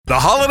The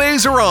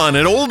holidays are on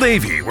at Old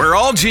Navy, where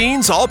all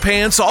jeans, all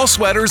pants, all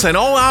sweaters, and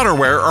all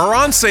outerwear are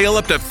on sale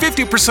up to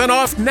 50%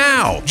 off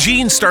now.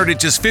 Jeans start at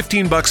just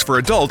 $15 for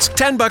adults,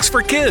 $10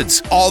 for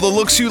kids. All the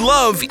looks you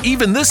love,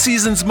 even this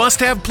season's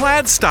must-have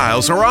plaid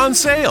styles are on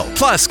sale.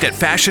 Plus, get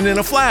fashion in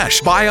a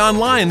flash. Buy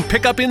online,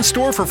 pick up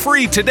in-store for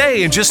free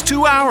today in just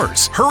 2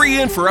 hours.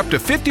 Hurry in for up to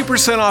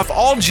 50% off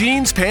all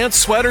jeans, pants,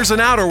 sweaters,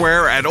 and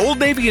outerwear at Old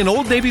Navy and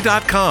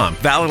OldNavy.com.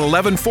 Valid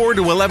 11/4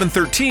 to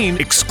 11/13,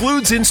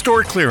 excludes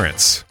in-store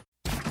clearance.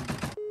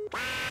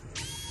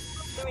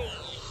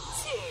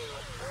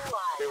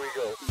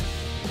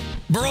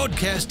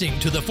 Broadcasting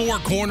to the four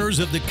corners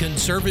of the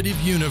conservative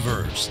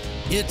universe,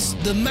 it's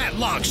the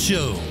Matlock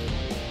Show.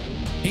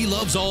 He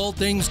loves all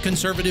things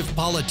conservative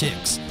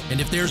politics, and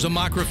if there's a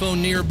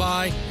microphone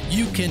nearby,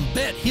 you can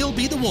bet he'll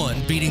be the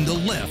one beating the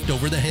left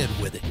over the head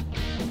with it.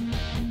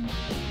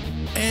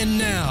 And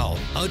now,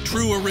 a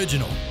true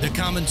original, the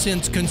common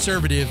sense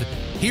conservative,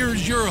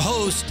 here's your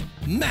host,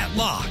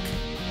 Matlock.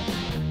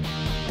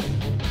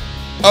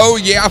 Oh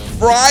yeah,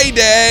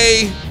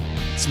 Friday!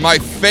 It's my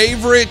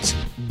favorite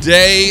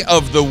day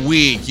of the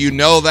week. You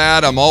know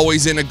that. I'm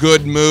always in a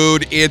good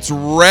mood. It's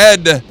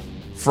Red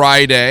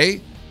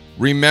Friday.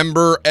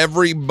 Remember,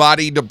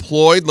 everybody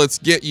deployed.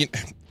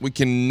 We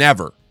can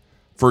never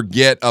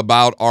forget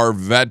about our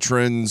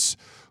veterans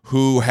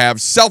who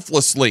have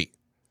selflessly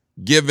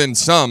given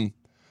some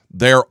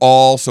their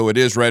all. So it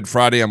is Red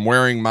Friday. I'm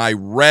wearing my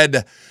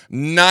red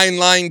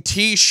 9-line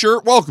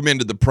t-shirt. Welcome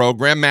into the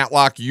program.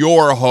 Matlock,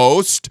 your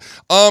host.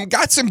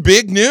 Got some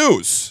big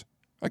news.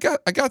 I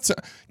got some.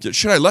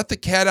 Should I let the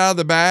cat out of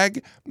the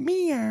bag?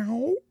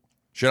 Meow.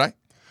 Should I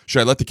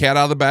let the cat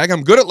out of the bag?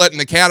 I'm good at letting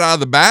the cat out of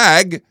the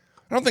bag.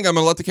 I don't think I'm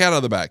going to let the cat out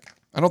of the bag.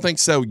 I don't think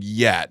so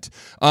yet.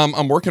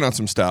 I'm working on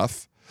some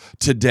stuff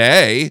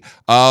today.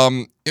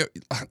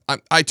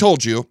 I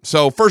told you.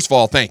 So first of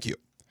all, thank you.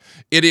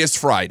 It is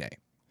Friday.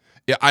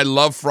 I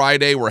love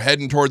Friday. We're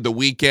heading toward the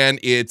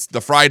weekend. It's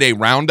the Friday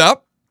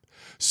Roundup.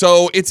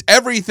 So it's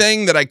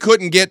everything that I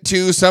couldn't get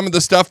to, some of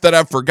the stuff that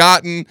I've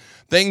forgotten,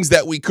 things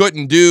that we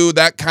couldn't do,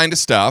 that kind of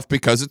stuff,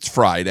 because it's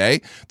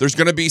Friday. There's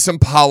going to be some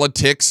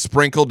politics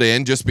sprinkled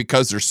in just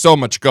because there's so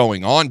much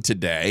going on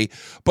today.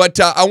 But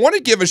I want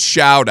to give a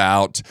shout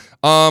out.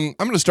 I'm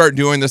going to start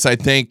doing this, I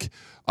think,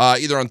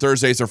 either on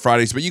Thursdays or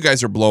Fridays, but you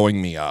guys are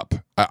blowing me up.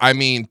 I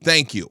mean,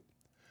 thank you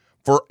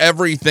for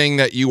everything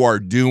that you are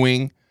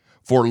doing,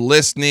 for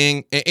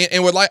listening,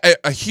 and would like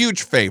a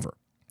huge favor,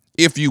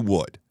 if you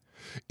would.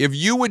 If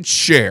you would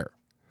share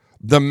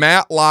the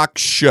Matlock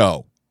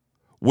Show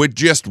with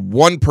just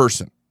one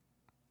person,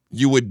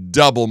 you would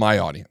double my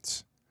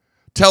audience.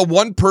 Tell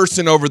one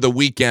person over the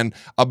weekend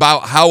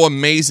about how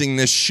amazing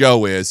this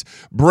show is.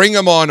 Bring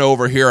them on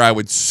over here. I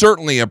would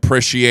certainly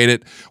appreciate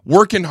it.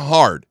 Working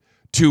hard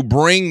to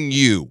bring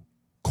you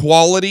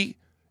quality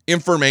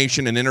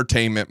information and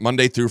entertainment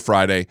Monday through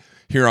Friday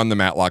here on the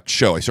Matlock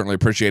Show. I certainly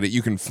appreciate it.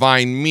 You can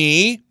find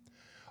me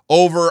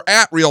over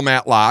at Real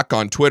Matlock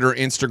on Twitter,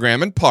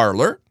 Instagram, and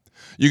Parler.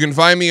 You can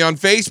find me on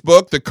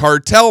Facebook, The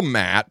Cartel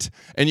Matt,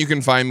 and you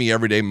can find me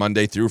every day,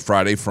 Monday through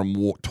Friday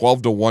from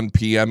 12 to 1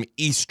 p.m.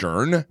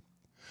 Eastern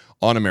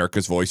on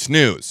America's Voice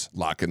News.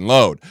 Lock and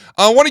load.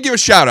 I want to give a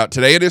shout out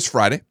today. It is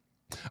Friday.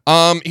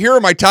 Here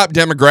are my top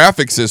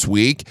demographics this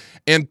week,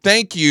 and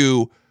thank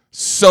you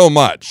so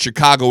much,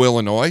 Chicago,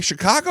 Illinois.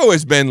 Chicago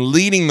has been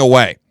leading the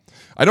way.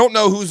 I don't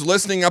know who's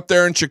listening up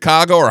there in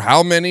Chicago or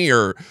how many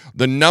or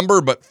the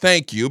number, but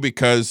thank you,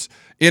 because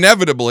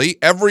inevitably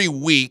every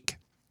week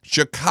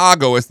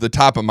Chicago is the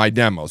top of my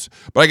demos.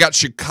 But I got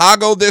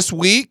Chicago this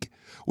week.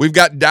 We've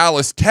got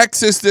Dallas,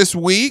 Texas this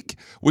week.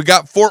 We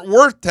got Fort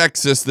Worth,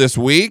 Texas this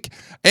week.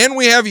 And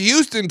we have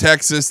Houston,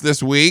 Texas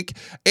this week.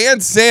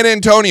 And San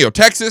Antonio,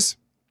 Texas.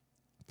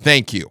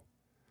 Thank you.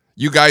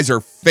 You guys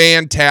are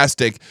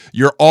fantastic.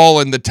 You're all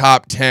in the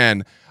top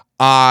 10.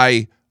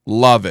 I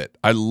love it.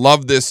 I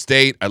love this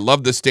state. I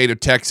love the state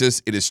of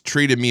Texas. It has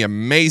treated me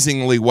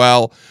amazingly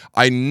well.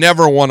 I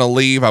never want to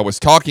leave. I was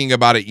talking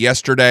about it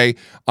yesterday.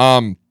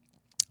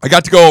 I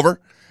got to go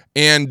over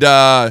and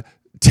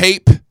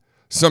tape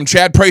some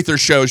Chad Prather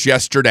shows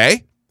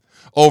yesterday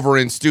over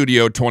in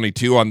Studio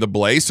 22 on The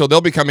Blaze. So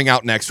they'll be coming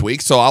out next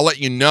week. So I'll let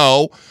you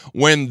know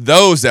when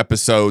those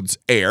episodes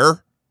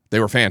air. They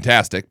were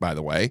fantastic, by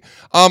the way.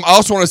 I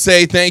also want to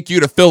say thank you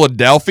to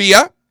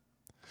Philadelphia,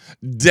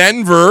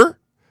 Denver,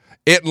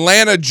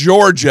 Atlanta,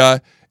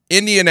 Georgia,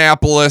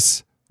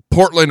 Indianapolis,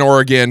 Portland,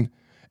 Oregon,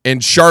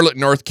 and Charlotte,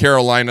 North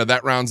Carolina.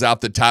 That rounds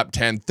out the top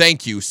 10.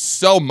 Thank you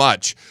so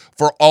much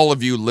for all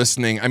of you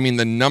listening. I mean,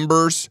 the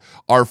numbers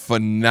are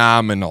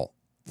phenomenal.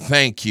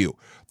 Thank you.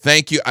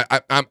 Thank you.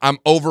 I'm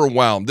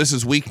overwhelmed. This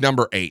is week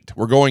number 8.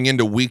 We're going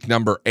into week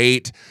number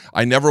 8.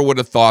 I never would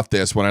have thought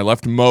this when I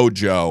left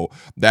Mojo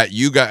that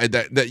you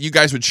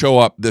guys would show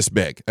up this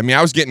big. I mean,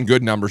 I was getting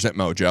good numbers at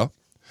Mojo,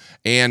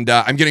 and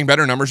I'm getting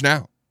better numbers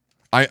now.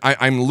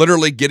 I'm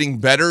literally getting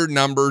better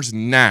numbers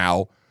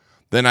now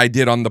than I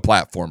did on the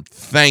platform.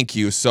 Thank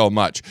you so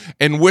much.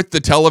 And with the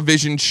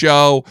television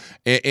show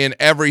and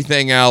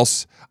everything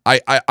else,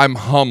 I'm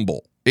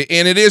humble.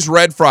 And it is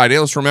Red Friday.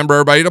 Let's remember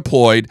everybody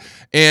deployed.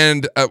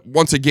 And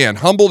once again,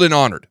 humbled and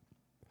honored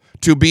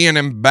to be an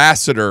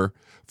ambassador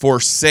for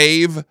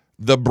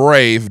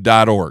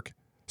SaveTheBrave.org.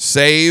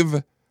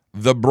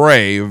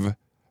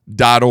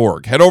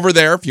 SaveTheBrave.org. Head over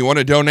there. If you want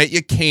to donate,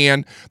 you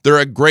can. They're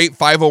a great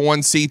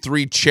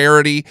 501c3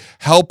 charity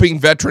helping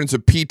veterans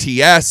of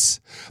PTS.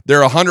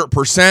 They're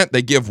 100%.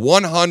 They give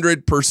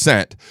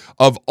 100%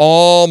 of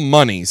all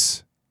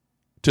monies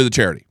to the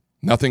charity.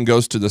 Nothing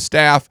goes to the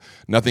staff.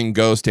 Nothing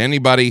goes to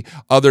anybody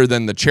other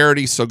than the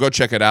charity. So go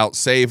check it out,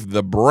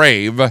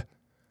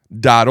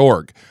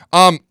 SaveTheBrave.org.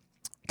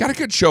 Got a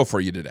good show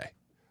for you today.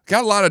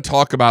 Got a lot to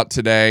talk about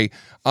today.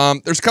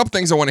 There's a couple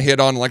things I want to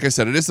hit on. Like I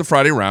said, it is the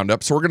Friday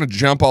roundup, so we're going to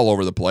jump all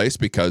over the place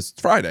because it's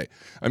Friday.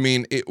 I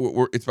mean,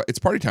 it's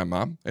party time,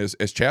 Mom, as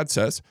Chad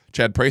says.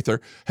 Chad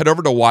Prather. Head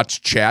over to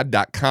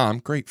watchchad.com.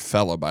 Great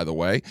fella, by the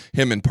way.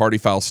 Him and Party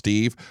Foul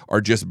Steve are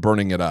just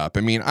burning it up.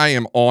 I mean, I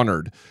am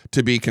honored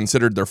to be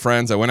considered their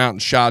friends. I went out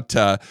and shot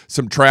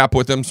some trap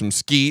with them, some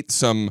skeet,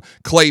 some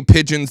clay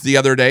pigeons the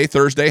other day.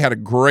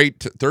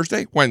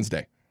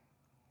 Wednesday.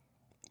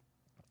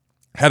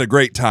 Had a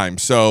great time,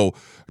 so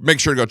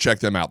make sure to go check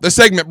them out. This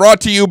segment brought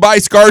to you by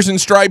Scars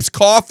and Stripes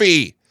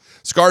Coffee.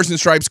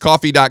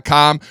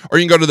 ScarsandStripesCoffee.com, or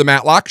you can go to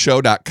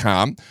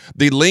theMattLockShow.com.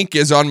 The link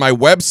is on my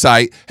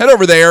website. Head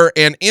over there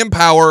and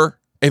empower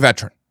a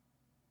veteran.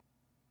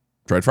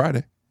 It's Red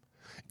Friday.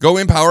 Go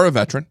empower a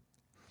veteran.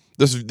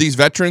 These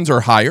veterans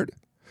are hired.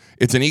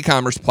 It's an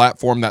e-commerce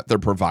platform that they're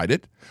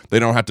provided. They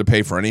don't have to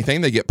pay for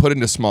anything. They get put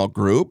into small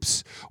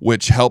groups,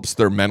 which helps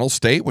their mental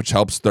state, which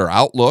helps their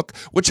outlook,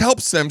 which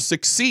helps them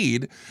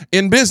succeed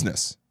in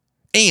business.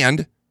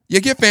 And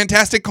you get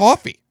fantastic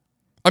coffee.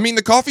 I mean,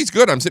 the coffee's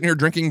good. I'm sitting here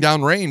drinking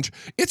downrange.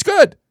 It's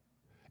good.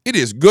 It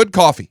is good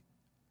coffee.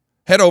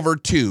 Head over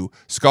to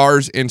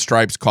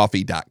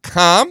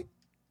ScarsandStripesCoffee.com.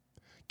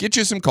 Get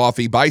you some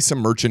coffee, buy some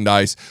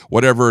merchandise,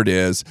 whatever it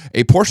is.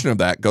 A portion of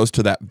that goes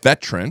to that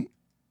veteran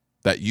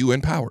that you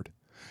empowered.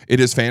 It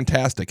is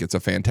fantastic. It's a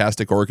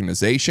fantastic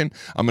organization.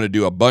 I'm going to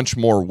do a bunch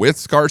more with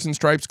Scars and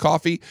Stripes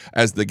Coffee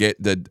as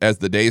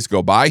the days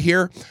go by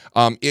here.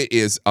 It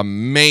is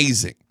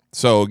amazing.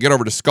 So get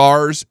over to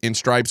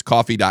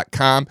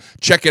ScarsandStripesCoffee.com.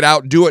 Check it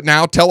out. Do it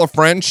now. Tell a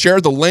friend.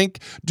 Share the link.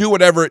 Do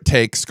whatever it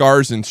takes.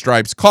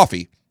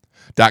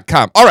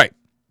 ScarsandStripesCoffee.com. All right.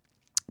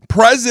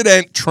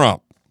 President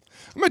Trump.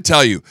 I'm going to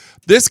tell you,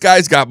 this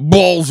guy's got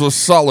balls of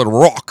solid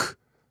rock.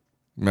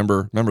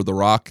 Remember The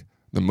Rock,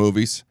 the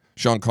movies?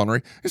 Sean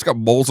Connery. He's got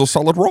balls of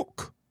solid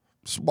rock.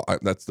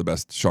 That's the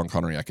best Sean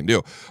Connery I can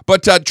do.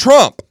 But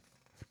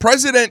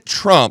President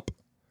Trump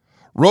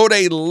wrote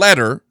a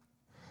letter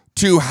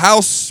to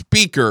House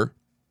Speaker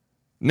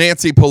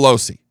Nancy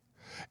Pelosi.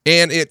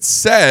 And it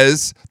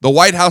says the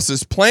White House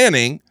is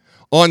planning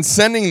on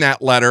sending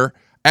that letter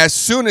as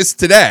soon as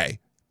today,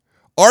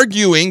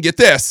 arguing, get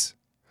this,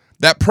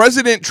 that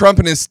President Trump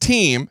and his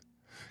team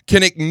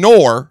can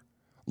ignore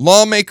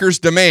lawmakers'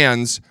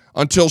 demands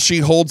until she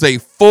holds a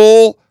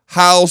full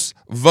House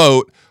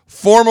vote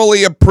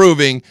formally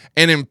approving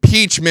an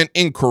impeachment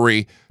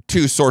inquiry,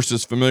 two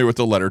sources familiar with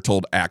the letter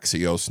told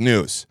Axios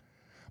News.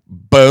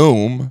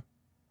 Boom.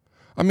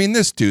 I mean,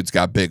 this dude's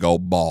got big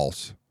old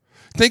balls.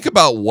 Think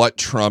about what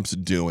Trump's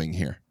doing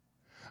here.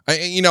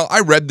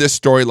 I read this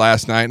story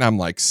last night, and I'm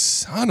like,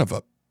 son of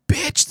a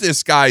bitch,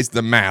 this guy's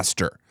the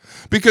master.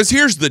 Because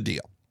here's the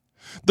deal.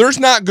 There's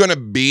not going to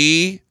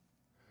be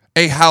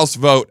a House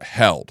vote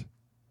held.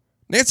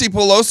 Nancy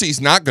Pelosi's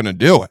not going to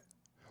do it.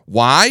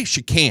 Why?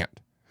 She can't.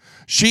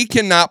 She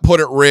cannot put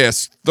at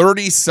risk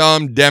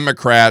 30-some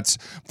Democrats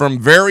from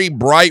very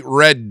bright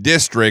red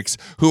districts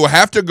who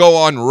have to go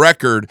on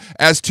record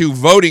as to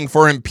voting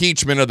for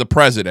impeachment of the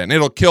president.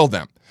 It'll kill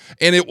them.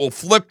 And it will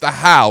flip the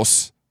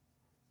House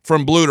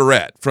from blue to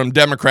red, from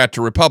Democrat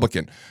to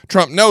Republican.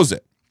 Trump knows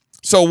it.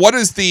 So what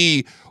is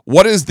the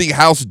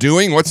House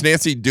doing? What's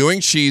Nancy doing?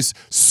 She's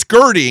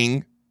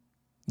skirting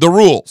the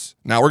rules.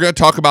 Now, we're going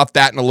to talk about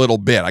that in a little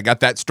bit. I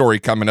got that story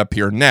coming up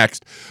here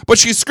next. But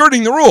she's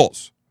skirting the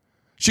rules.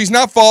 She's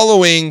not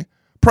following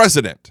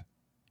precedent.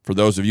 For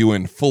those of you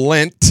in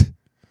Flint,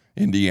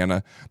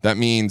 Indiana, that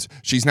means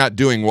she's not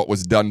doing what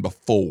was done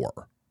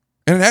before.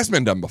 And it has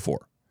been done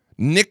before.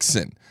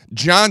 Nixon,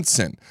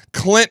 Johnson,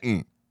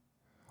 Clinton,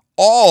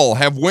 all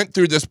have went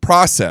through this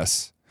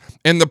process.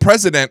 And the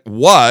president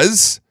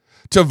was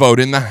to vote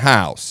in the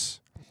House.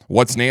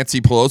 What's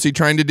Nancy Pelosi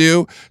trying to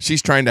do?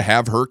 She's trying to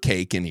have her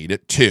cake and eat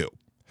it too.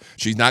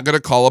 She's not going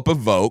to call up a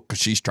vote because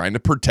she's trying to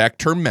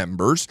protect her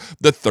members,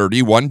 the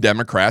 31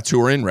 Democrats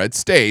who are in red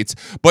states,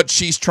 but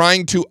she's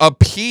trying to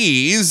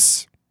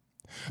appease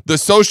the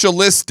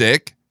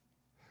socialistic,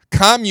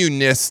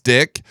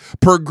 communistic,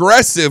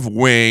 progressive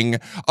wing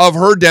of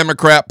her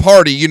Democrat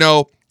Party. You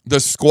know, the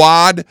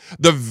squad,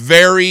 the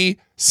very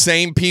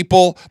same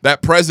people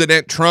that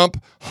President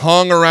Trump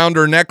hung around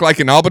her neck like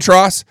an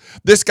albatross.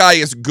 This guy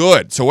is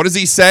good. So what does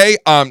he say?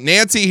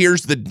 Nancy,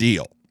 here's the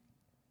deal.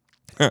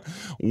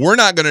 We're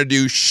not going to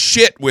do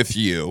shit with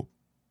you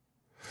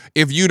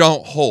if you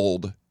don't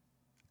hold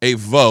a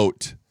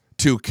vote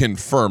to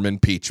confirm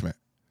impeachment.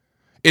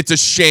 It's a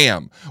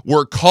sham.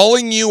 We're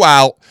calling you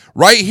out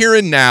right here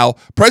and now.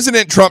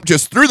 President Trump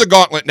just threw the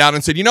gauntlet down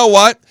and said, you know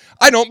what?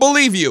 I don't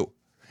believe you.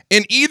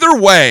 In either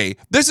way,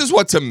 this is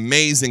what's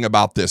amazing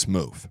about this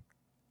move.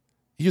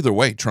 Either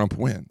way, Trump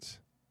wins.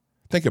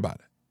 Think about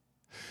it.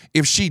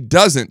 If she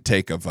doesn't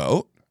take a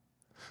vote,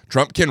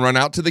 Trump can run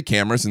out to the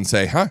cameras and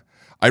say,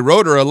 I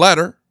wrote her a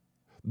letter.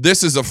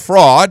 This is a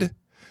fraud.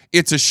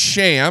 It's a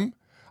sham.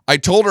 I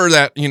told her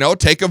that,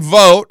 take a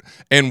vote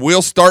and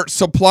we'll start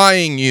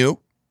supplying you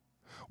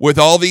with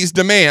all these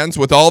demands,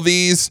 with all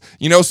these,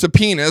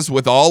 subpoenas,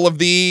 with all of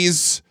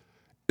these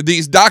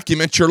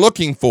documents you're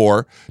looking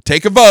for.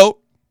 Take a vote,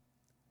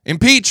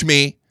 impeach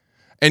me,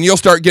 and you'll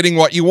start getting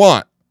what you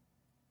want.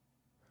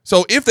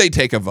 So if they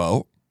take a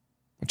vote,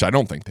 which I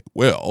don't think they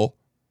will,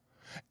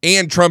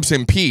 and Trump's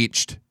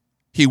impeached,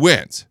 he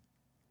wins.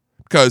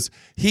 Because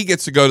he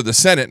gets to go to the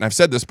Senate, and I've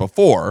said this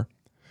before,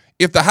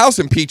 if the House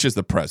impeaches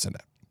the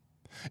president,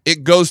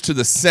 it goes to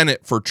the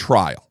Senate for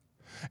trial.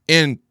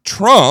 And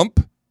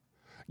Trump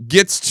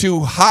gets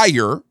to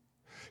hire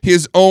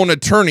his own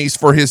attorneys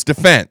for his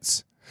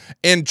defense.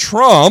 And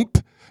Trump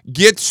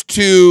gets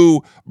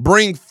to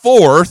bring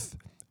forth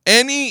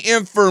any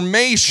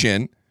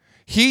information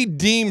he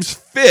deems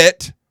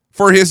fit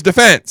for his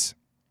defense.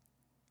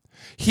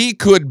 He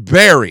could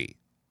bury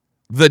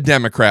the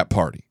Democrat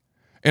Party.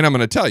 And I'm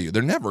going to tell you,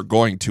 they're never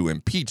going to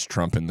impeach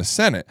Trump in the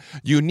Senate.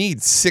 You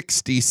need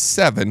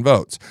 67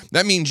 votes.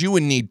 That means you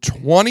would need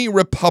 20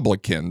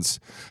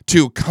 Republicans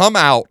to come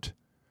out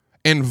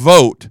and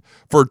vote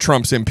for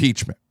Trump's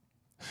impeachment.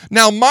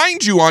 Now,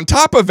 mind you, on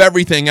top of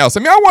everything else, I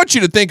want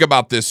you to think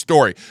about this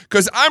story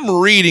because I'm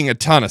reading a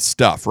ton of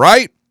stuff,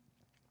 right?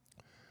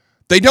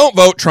 They don't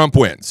vote, Trump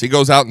wins. He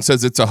goes out and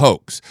says it's a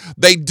hoax.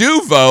 They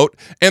do vote,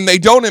 and they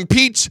don't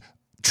impeach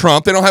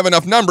Trump. They don't have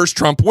enough numbers,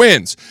 Trump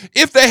wins.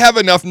 If they have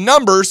enough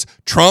numbers,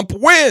 Trump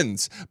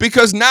wins.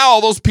 Because now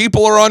all those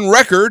people are on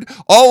record.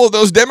 All of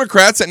those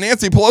Democrats that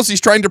Nancy Pelosi's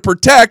trying to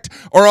protect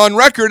are on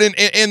record,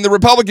 and the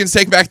Republicans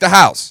take back the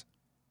House.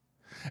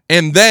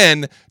 And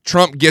then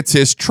Trump gets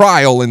his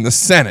trial in the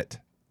Senate.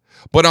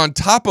 But on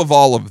top of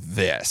all of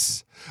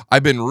this,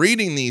 I've been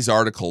reading these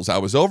articles. I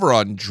was over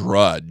on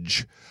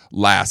Drudge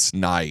last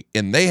night,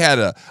 and they had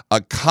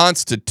a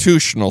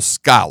constitutional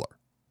scholar.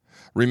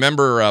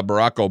 Remember,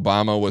 Barack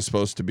Obama was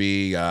supposed to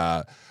be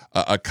a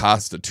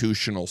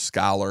constitutional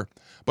scholar,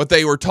 but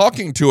they were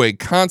talking to a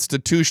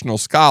constitutional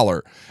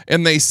scholar,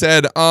 and they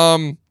said,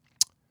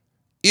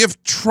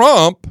 if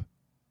Trump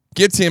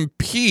gets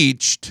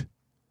impeached,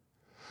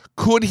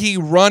 could he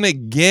run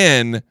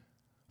again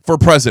for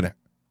president?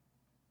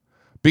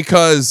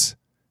 Because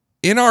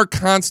in our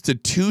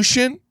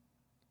Constitution,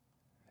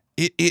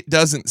 it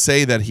doesn't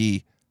say that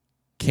he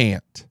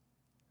can't.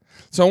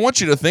 So I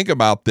want you to think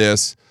about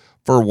this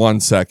for 1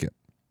 second.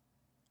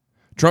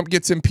 Trump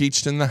gets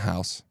impeached in the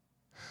House.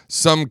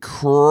 Some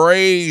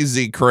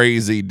crazy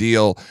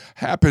deal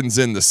happens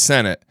in the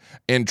Senate,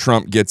 and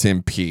Trump gets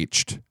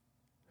impeached.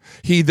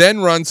 He then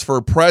runs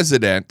for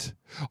president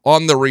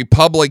on the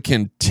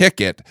Republican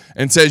ticket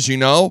and says,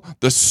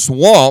 the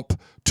swamp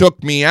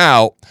took me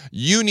out.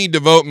 You need to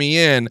vote me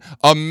in.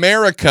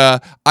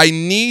 America, I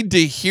need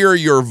to hear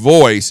your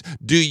voice.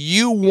 Do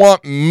you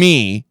want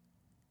me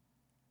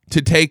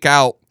to take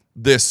out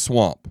this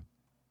swamp?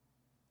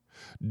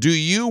 Do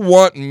you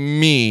want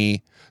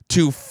me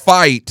to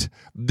fight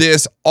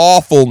this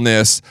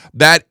awfulness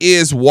that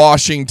is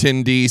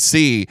Washington,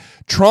 D.C.?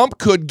 Trump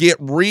could get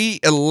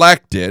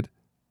reelected.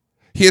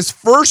 His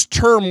first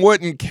term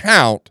wouldn't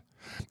count,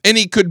 and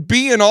he could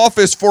be in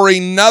office for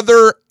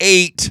another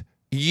 8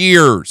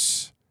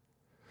 years.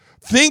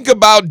 Think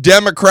about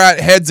Democrat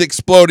heads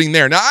exploding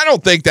there. Now, I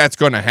don't think that's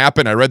going to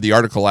happen. I read the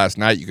article last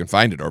night. You can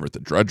find it over at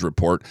the Drudge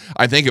Report.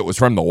 I think it was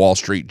from the Wall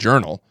Street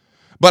Journal,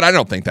 but I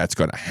don't think that's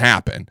going to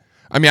happen.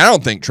 I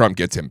don't don't think Trump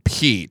gets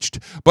impeached.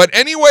 But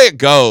anyway it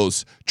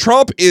goes,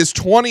 Trump is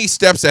 20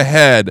 steps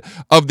ahead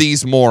of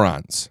these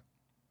morons.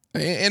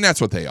 And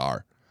that's what they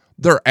are.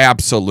 They're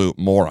absolute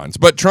morons.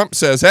 But Trump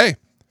says, hey,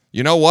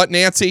 you know what,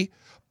 Nancy?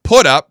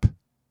 Put up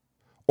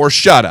or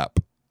shut up.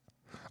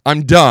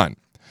 I'm done.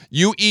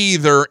 You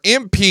either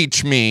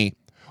impeach me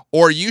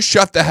or you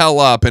shut the hell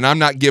up and I'm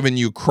not giving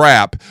you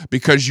crap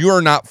because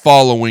you're not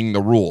following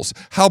the rules.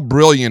 How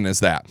brilliant is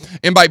that?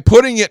 And by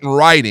putting it in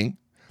writing,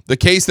 the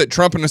case that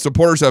Trump and his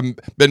supporters have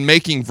been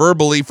making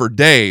verbally for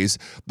days,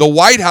 the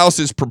White House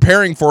is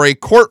preparing for a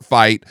court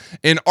fight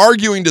and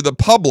arguing to the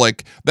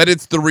public that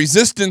it's the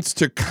resistance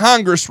to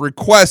Congress'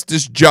 request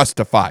is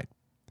justified.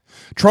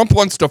 Trump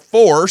wants to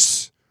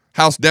force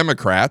House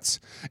Democrats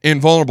in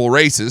vulnerable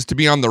races to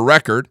be on the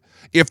record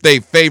if they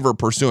favor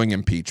pursuing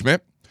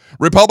impeachment.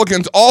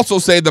 Republicans also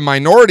say the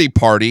minority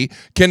party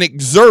can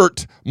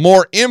exert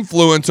more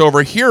influence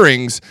over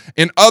hearings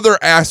and other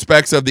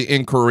aspects of the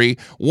inquiry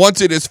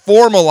once it is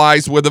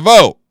formalized with a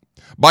vote.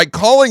 By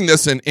calling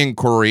this an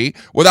inquiry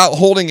without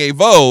holding a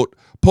vote,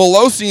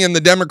 Pelosi and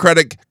the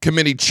Democratic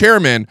Committee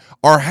chairman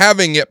are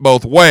having it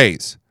both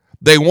ways.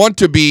 They want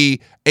to be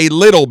a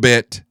little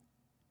bit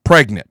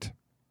pregnant.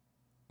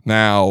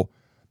 Now,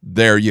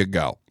 there you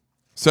go.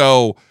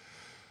 So,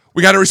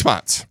 We got a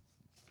response.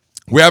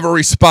 We have a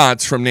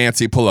response from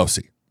Nancy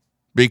Pelosi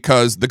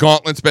because the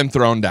gauntlet's been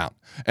thrown down.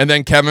 And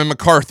then Kevin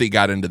McCarthy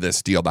got into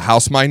this deal. The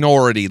House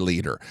Minority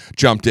Leader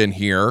jumped in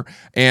here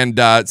and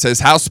it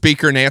says House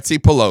Speaker Nancy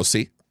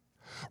Pelosi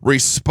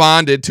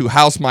responded to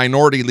House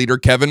Minority Leader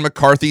Kevin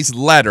McCarthy's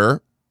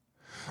letter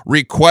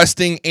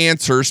requesting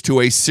answers to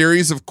a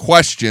series of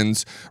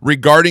questions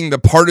regarding the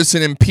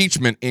partisan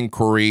impeachment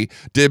inquiry,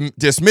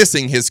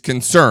 dismissing his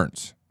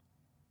concerns.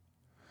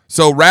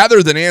 So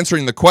rather than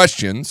answering the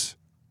questions,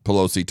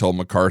 Pelosi told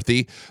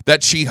McCarthy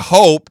that she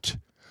hoped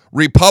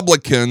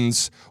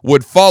Republicans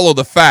would follow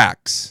the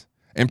facts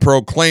and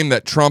proclaim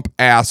that Trump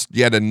asked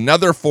yet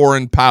another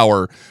foreign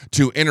power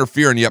to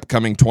interfere in the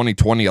upcoming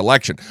 2020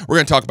 election. We're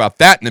going to talk about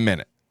that in a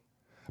minute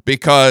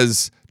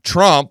because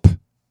Trump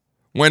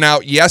went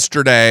out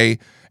yesterday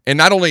and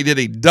not only did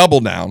he double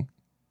down,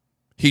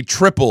 he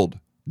tripled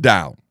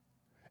down.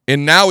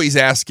 And now he's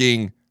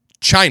asking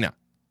China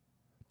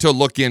to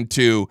look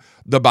into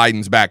the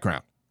Biden's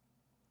background.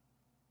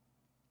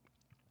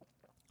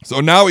 So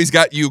now he's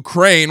got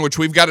Ukraine, which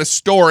we've got a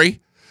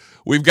story.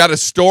 We've got a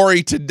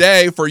story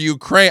today for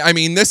Ukraine. I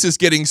mean, this is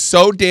getting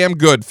so damn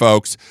good,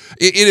 folks.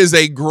 It is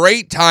a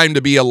great time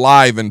to be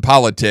alive in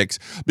politics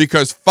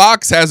because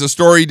Fox has a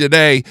story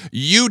today.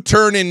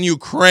 U-turn in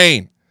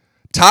Ukraine.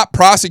 Top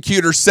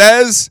prosecutor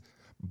says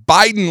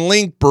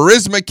Biden-linked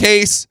Burisma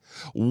case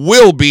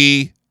will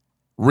be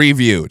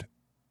reviewed.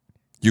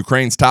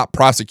 Ukraine's top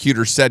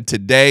prosecutor said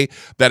today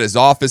that his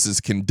office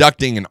is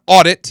conducting an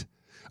audit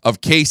of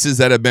cases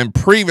that have been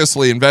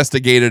previously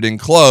investigated and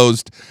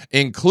closed,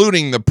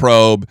 including the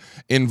probe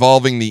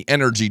involving the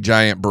energy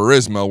giant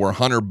Burisma, where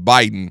Hunter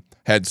Biden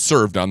had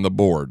served on the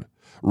board.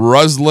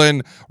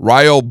 Ruslan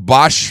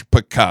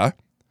Ryobashpaka,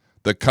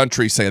 the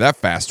country, say that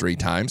fast 3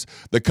 times,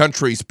 the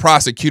country's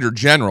prosecutor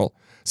general,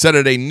 said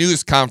at a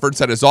news conference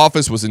that his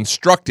office was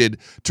instructed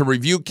to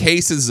review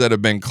cases that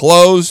have been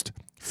closed,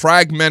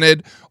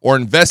 fragmented, or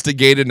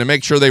investigated to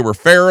make sure they were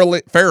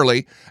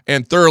fairly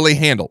and thoroughly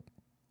handled.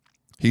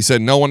 He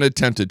said no one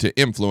attempted to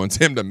influence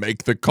him to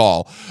make the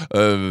call.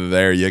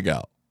 There you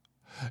go.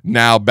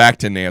 Now back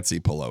to Nancy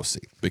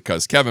Pelosi,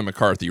 because Kevin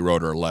McCarthy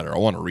wrote her a letter. I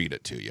want to read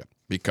it to you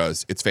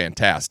because it's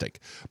fantastic.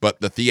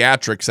 But the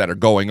theatrics that are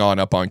going on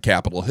up on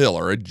Capitol Hill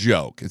are a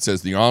joke. It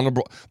says the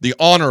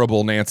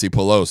honorable Nancy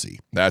Pelosi.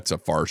 That's a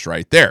farce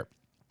right there.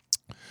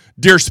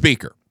 Dear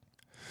Speaker,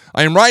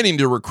 I am writing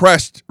to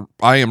request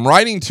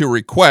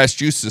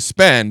you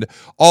suspend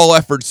all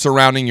efforts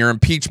surrounding your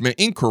impeachment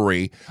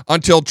inquiry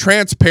until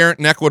transparent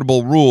and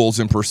equitable rules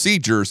and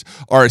procedures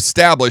are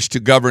established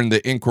to govern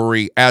the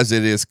inquiry as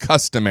it is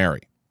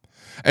customary.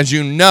 As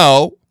you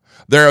know,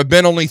 there have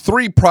been only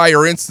 3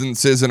 prior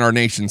instances in our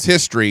nation's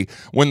history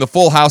when the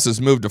full House has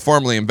moved to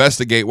formally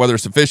investigate whether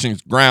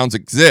sufficient grounds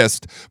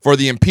exist for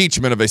the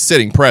impeachment of a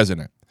sitting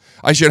president.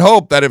 I should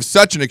hope that if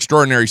such an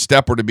extraordinary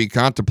step were to be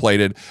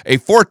contemplated a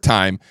 4th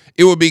time,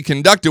 it would be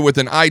conducted with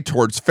an eye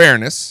towards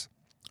fairness,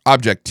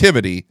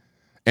 objectivity,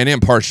 and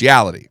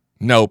impartiality.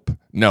 Nope,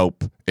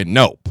 nope, and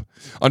nope.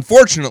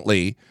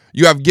 Unfortunately,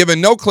 you have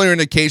given no clear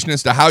indication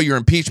as to how your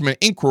impeachment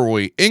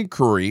inquiry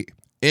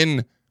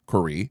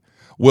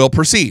will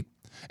proceed,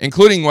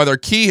 including whether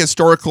key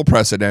historical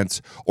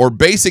precedents or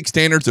basic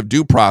standards of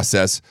due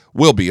process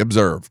will be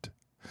observed.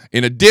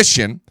 In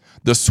addition,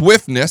 the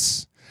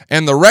swiftness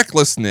and the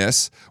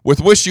recklessness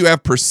with which you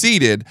have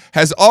proceeded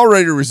has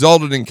already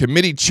resulted in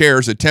committee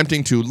chairs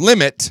attempting to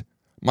limit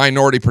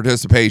minority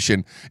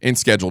participation in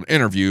scheduled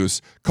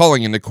interviews,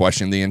 calling into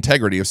question the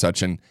integrity of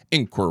such an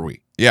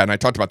inquiry. Yeah, and I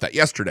talked about that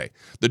yesterday.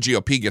 The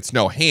GOP gets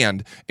no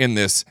hand in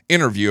this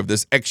interview of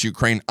this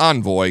ex-Ukraine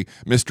envoy,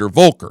 Mr.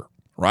 Volker,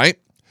 right?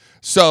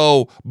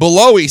 So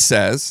below, he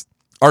says,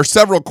 are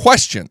several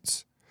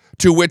questions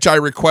to which I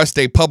request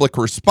a public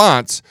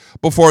response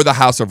before the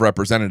House of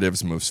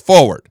Representatives moves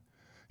forward.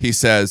 He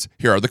says,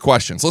 here are the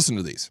questions. Listen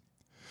to these.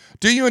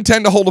 Do you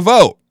intend to hold a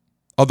vote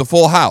of the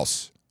full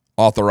House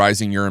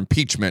authorizing your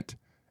impeachment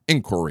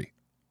inquiry?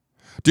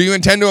 Do you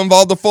intend to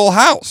involve the full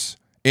House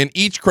in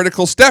each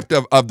critical step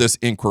of this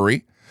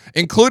inquiry,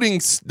 including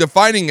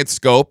defining its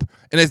scope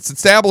and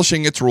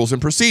establishing its rules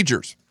and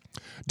procedures?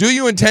 Do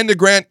you intend to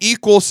grant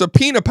equal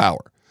subpoena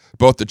power,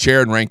 both the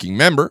chair and ranking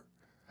member,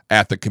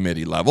 at the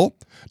committee level?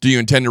 Do you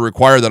intend to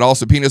require that all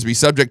subpoenas be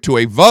subject to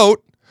a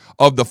vote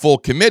of the full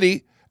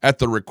committee at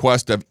the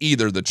request of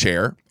either the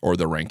chair or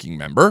the ranking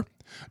member?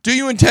 Do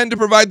you intend to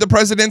provide the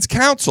president's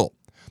counsel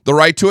the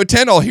right to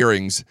attend all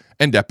hearings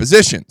and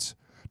depositions?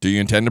 Do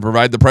you intend to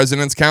provide the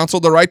president's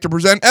counsel the right to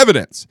present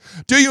evidence?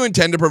 Do you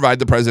intend to provide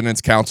the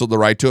president's counsel the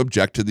right to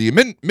object to the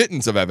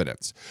admittance of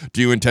evidence?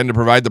 Do you intend to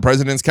provide the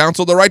president's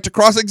counsel the right to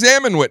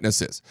cross-examine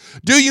witnesses?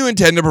 Do you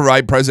intend to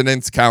provide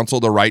president's counsel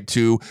the right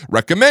to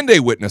recommend a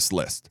witness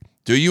list?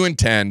 Do you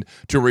intend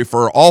to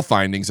refer all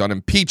findings on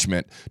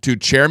impeachment to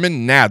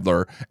Chairman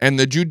Nadler and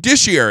the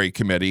Judiciary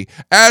Committee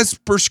as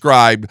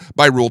prescribed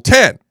by Rule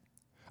 10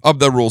 of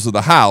the Rules of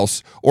the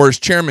House, or is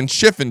Chairman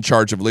Schiff in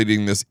charge of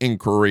leading this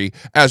inquiry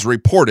as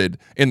reported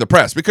in the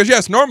press? Because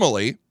yes,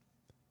 normally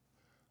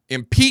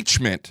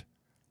impeachment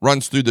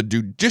runs through the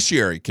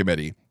Judiciary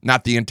Committee,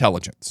 not the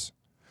Intelligence.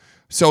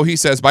 So he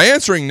says, by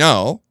answering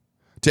no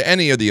to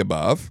any of the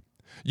above,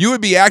 you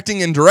would be acting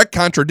in direct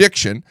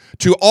contradiction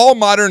to all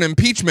modern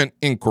impeachment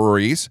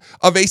inquiries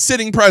of a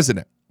sitting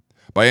president.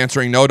 By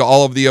answering no to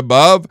all of the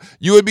above,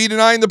 you would be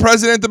denying the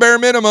president the bare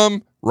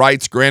minimum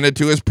rights granted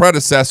to his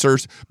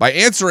predecessors. By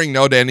answering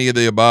no to any of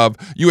the above,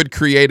 you would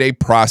create a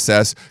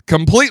process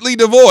completely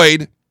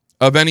devoid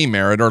of any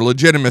merit or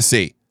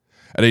legitimacy.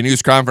 At a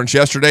news conference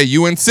yesterday,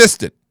 you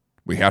insisted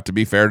we have to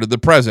be fair to the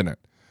president.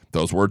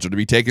 Those words are to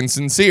be taken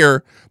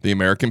sincere. The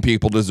American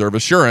people deserve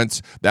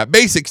assurance that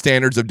basic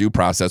standards of due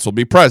process will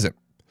be present.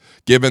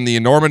 Given the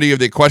enormity of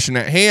the question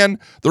at hand,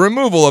 the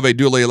removal of a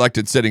duly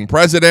elected sitting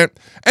president,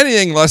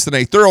 anything less than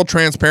a thorough,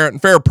 transparent,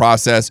 and fair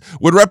process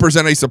would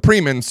represent a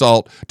supreme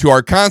insult to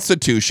our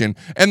Constitution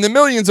and the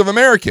millions of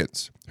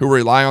Americans who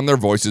rely on their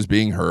voices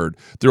being heard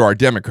through our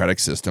democratic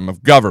system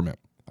of government.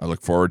 I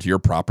look forward to your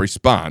prompt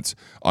response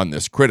on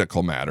this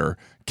critical matter,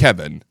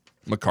 Kevin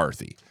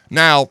McCarthy.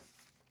 Now,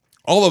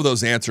 all of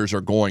those answers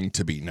are going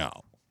to be no,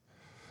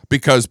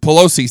 because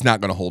Pelosi's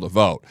not going to hold a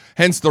vote.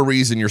 Hence the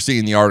reason you're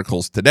seeing the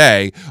articles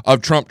today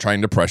of Trump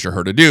trying to pressure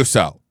her to do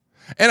so.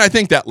 And I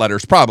think that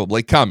letter's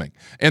probably coming.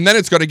 And then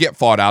it's going to get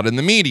fought out in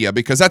the media,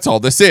 because that's all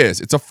this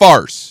is. It's a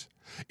farce.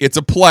 It's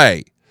a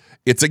play.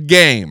 It's a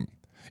game.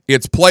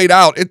 It's played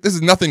out. This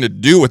has nothing to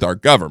do with our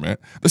government.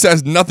 This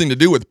has nothing to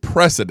do with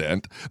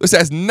precedent. This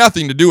has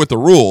nothing to do with the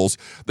rules.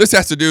 This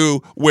has to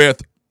do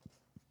with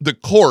the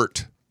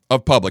court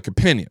of public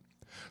opinion.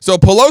 So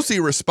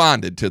Pelosi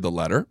responded to the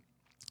letter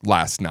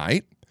last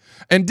night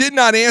and did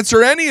not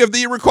answer any of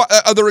the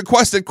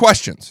requested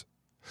questions,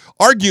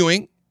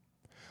 arguing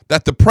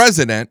that the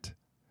president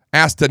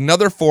asked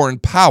another foreign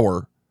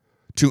power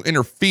to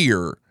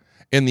interfere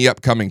in the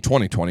upcoming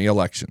 2020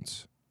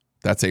 elections.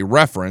 That's a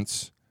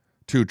reference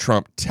to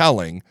Trump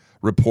telling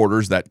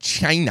reporters that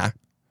China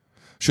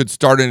should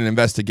start an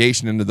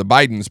investigation into the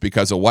Bidens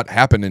because of what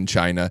happened in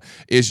China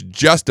is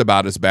just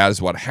about as bad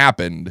as what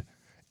happened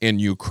in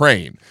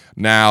Ukraine.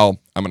 Now,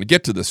 I'm going to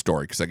get to this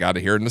story because I got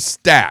to hear it in the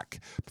stack.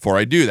 Before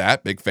I do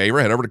that, big favor,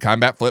 head over to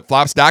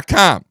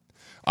combatflipflops.com.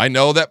 I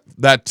know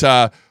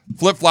that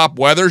flip-flop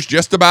weather's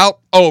just about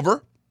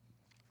over,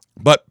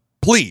 but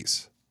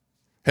please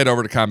head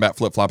over to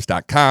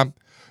combatflipflops.com.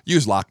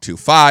 Use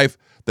LOCK25.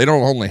 They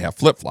don't only have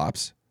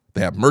flip-flops.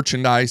 They have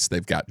merchandise.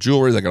 They've got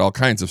jewelry. They got all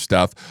kinds of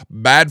stuff.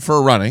 Bad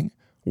for running,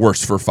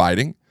 worse for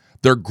fighting.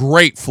 They're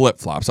great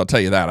flip-flops. I'll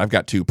tell you that. I've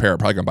got 2 pair. I'm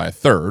probably going to buy a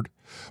third.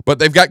 But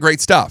they've got great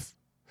stuff.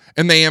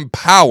 And they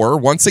empower,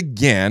 once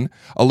again,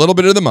 a little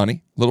bit of the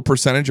money, a little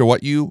percentage of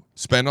what you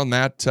spend on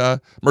that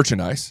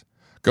merchandise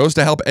goes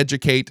to help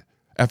educate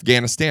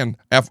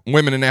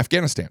women in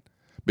Afghanistan.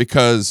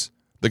 Because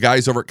the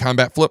guys over at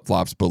Combat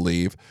Flip-Flops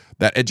believe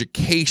that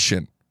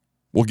education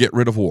will get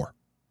rid of war.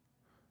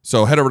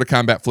 So head over to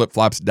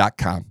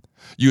combatflipflops.com.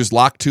 Use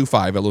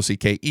LOCK25,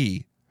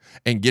 LOCKE,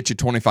 and get you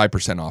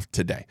 25% off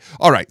today.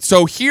 All right,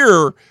 so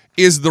here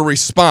is the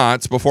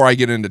response before I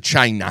get into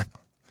China,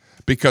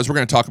 because we're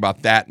going to talk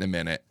about that in a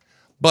minute.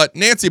 But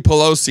Nancy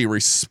Pelosi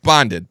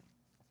responded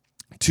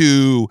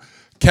to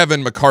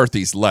Kevin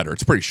McCarthy's letter.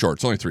 It's pretty short.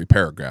 It's only 3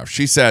 paragraphs.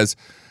 She says,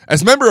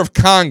 as member of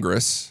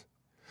Congress,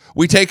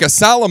 we take a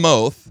solemn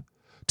oath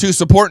to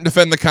support and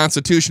defend the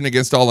Constitution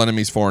against all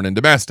enemies, foreign and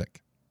domestic.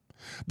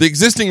 The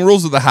existing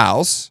rules of the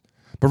House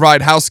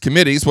provide House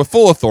committees with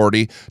full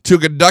authority to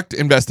conduct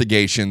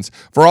investigations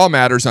for all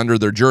matters under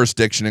their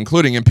jurisdiction,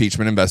 including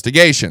impeachment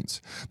investigations.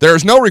 There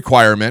is no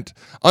requirement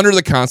under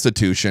the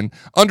Constitution,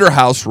 under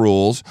House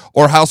rules,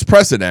 or House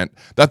precedent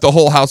that the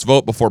whole House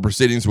vote before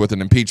proceedings with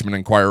an impeachment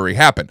inquiry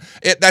happen.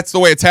 That's the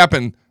way it's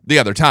happened the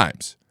other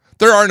times.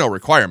 There are no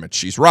requirements.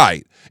 She's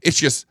right. It's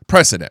just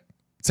precedent.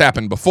 It's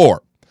happened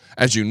before.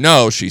 As you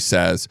know, she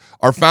says,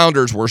 our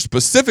founders were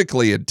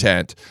specifically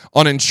intent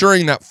on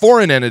ensuring that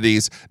foreign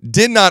entities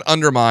did not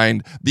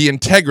undermine the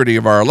integrity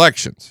of our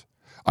elections.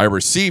 I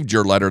received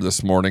your letter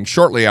this morning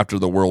shortly after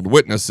the world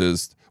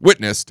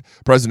witnessed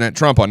President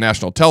Trump on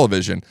national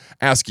television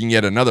asking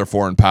yet another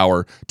foreign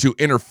power to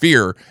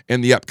interfere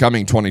in the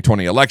upcoming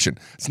 2020 election.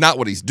 It's not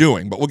what he's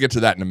doing, but we'll get to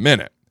that in a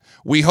minute.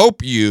 We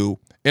hope you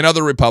and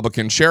other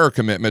Republicans share a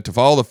commitment to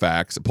follow the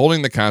facts,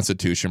 upholding the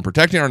Constitution,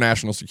 protecting our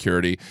national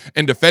security,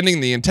 and defending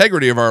the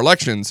integrity of our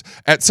elections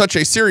at such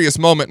a serious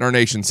moment in our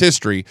nation's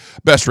history.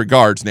 Best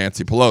regards,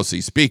 Nancy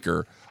Pelosi,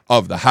 Speaker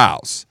of the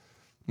House.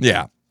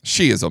 Yeah,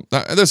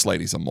 this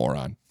lady's a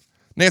moron.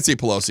 Nancy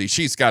Pelosi,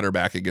 she's got her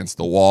back against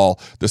the wall.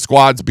 The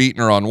squad's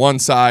beating her on one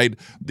side,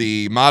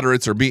 the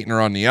moderates are beating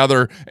her on the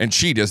other, and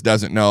she just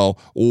doesn't know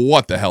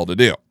what the hell to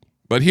do.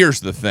 But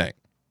here's the thing.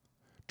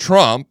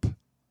 Trump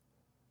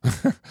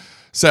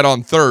said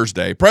on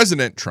Thursday,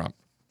 President Trump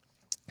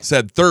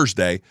said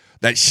Thursday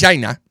that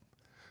China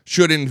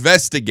should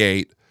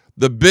investigate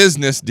the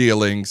business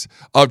dealings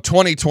of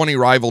 2020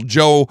 rival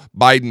Joe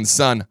Biden's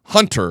son,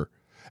 Hunter,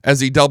 as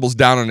he doubles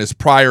down on his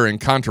prior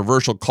and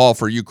controversial call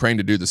for Ukraine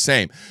to do the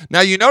same.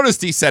 Now, you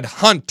noticed he said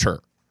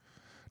Hunter,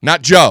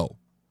 not Joe.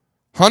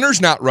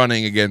 Hunter's not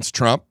running against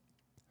Trump.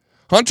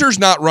 Hunter's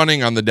not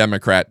running on the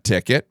Democrat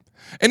ticket.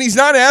 And he's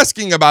not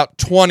asking about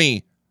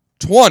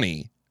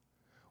 2020.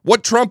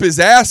 What Trump is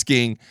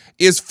asking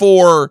is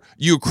for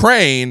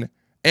Ukraine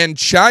and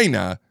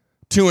China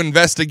to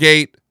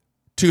investigate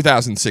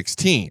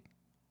 2016.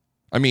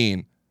 I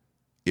mean,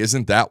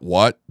 isn't that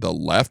what the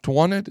left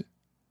wanted?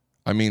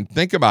 I mean,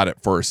 think about it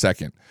for a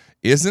second.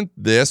 Isn't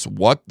this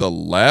what the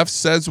left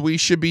says we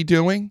should be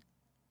doing?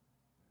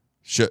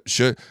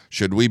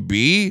 Should we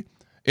be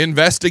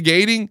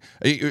investigating?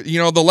 You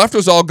know, the left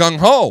was all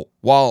gung-ho,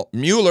 while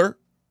Mueller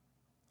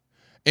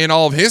and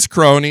all of his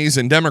cronies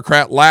and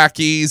Democrat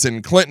lackeys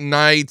and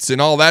Clintonites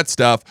and all that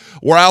stuff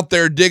were out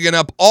there digging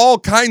up all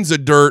kinds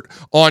of dirt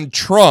on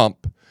Trump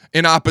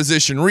in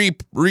opposition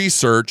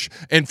research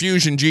and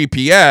Fusion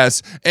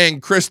GPS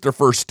and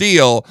Christopher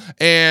Steele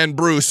and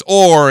Bruce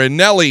Orr and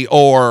Nellie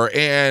Orr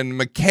and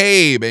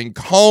McCabe and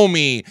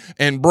Comey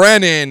and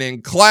Brennan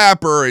and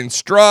Clapper and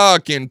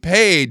Strzok and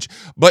Page.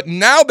 But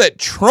now that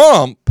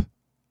Trump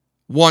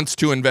wants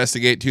to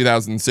investigate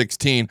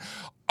 2016,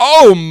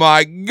 oh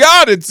my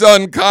God, it's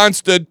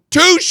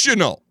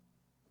unconstitutional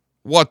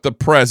what the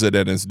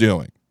president is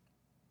doing.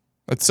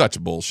 That's such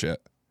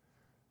bullshit.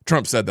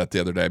 Trump said that the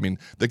other day. I mean,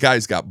 the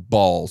guy's got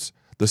balls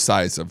the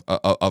size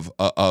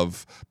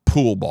of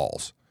pool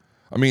balls.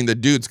 I mean, the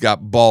dude's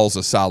got balls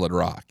of solid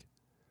rock.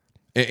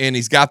 And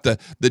he's got the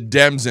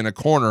Dems in a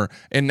corner.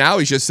 And now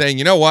he's just saying,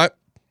 you know what?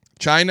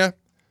 China,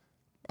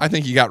 I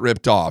think you got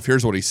ripped off.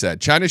 Here's what he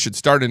said. China should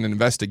start an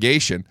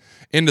investigation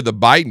into the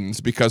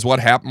Bidens because what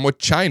happened with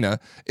China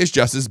is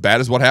just as bad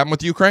as what happened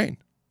with Ukraine.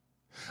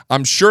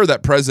 I'm sure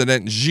that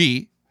President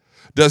Xi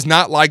does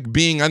not like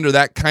being under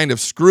that kind of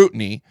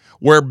scrutiny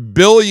where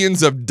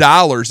billions of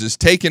dollars is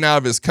taken out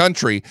of his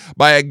country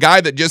by a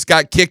guy that just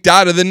got kicked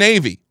out of the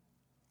Navy.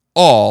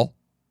 All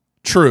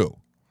true.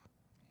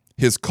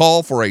 His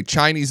call for a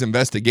Chinese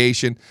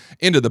investigation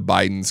into the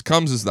Bidens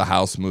comes as the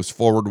House moves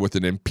forward with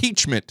an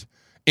impeachment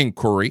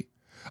inquiry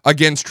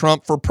against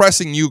Trump for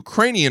pressing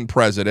Ukrainian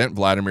President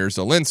Vladimir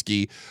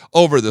Zelensky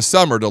over the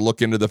summer to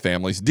look into the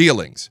family's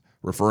dealings,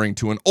 referring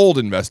to an old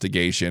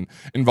investigation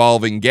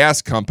involving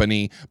gas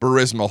company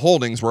Burisma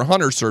Holdings, where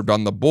Hunter served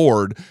on the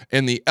board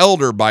in the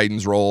elder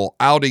Biden's role,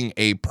 outing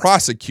a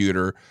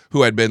prosecutor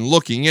who had been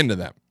looking into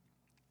them.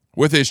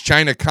 With his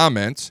China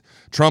comments,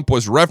 Trump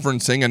was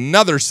referencing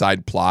another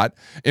side plot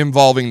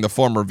involving the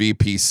former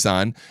VP's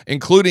son,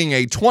 including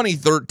a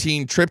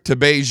 2013 trip to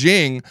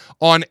Beijing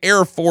on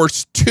Air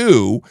Force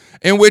Two,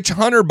 in which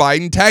Hunter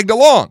Biden tagged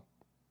along.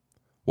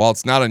 While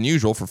it's not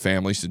unusual for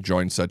families to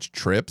join such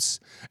trips,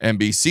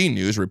 NBC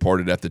News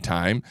reported at the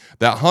time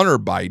that Hunter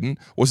Biden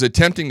was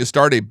attempting to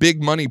start a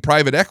big money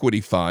private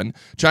equity fund.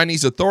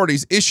 Chinese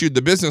authorities issued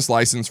the business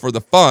license for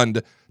the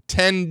fund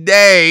 10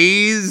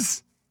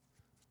 days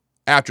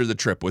after the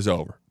trip was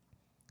over.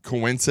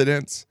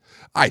 Coincidence?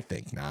 I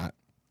think not.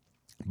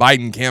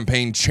 Biden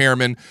campaign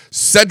chairman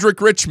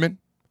Cedric Richmond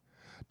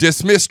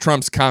dismissed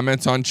Trump's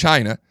comments on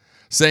China,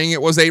 saying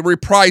it was a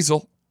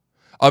reprisal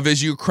of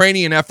his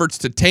Ukrainian efforts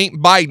to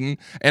taint Biden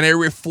and a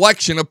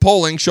reflection of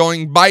polling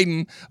showing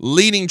Biden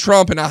leading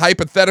Trump in a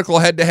hypothetical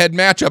head-to-head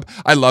matchup.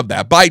 I love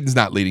that. Biden's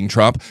not leading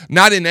Trump.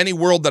 Not in any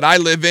world that I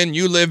live in,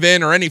 you live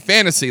in, or any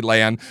fantasy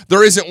land.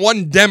 There isn't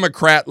one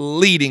Democrat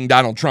leading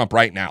Donald Trump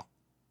right now.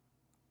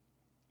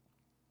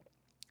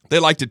 They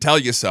like to tell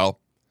you so.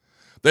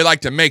 They like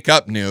to make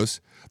up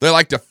news. They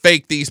like to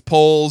fake these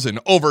polls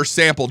and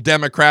oversample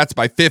Democrats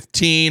by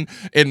 15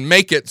 and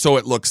make it so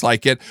it looks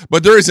like it.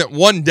 But there isn't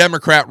one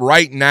Democrat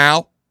right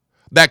now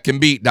that can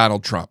beat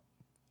Donald Trump.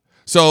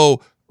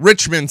 So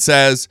Richmond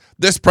says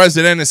this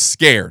president is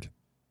scared.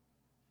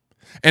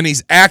 And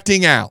he's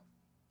acting out.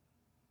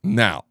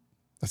 Now,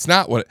 that's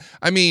not what...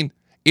 I mean,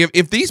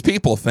 if these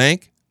people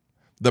think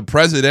the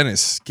president is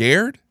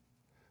scared,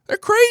 they're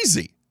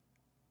crazy.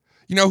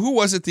 You know, who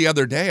was it the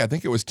other day? I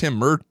think it was Tim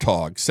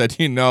Murtaugh said,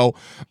 you know,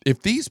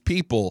 if these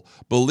people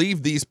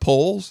believe these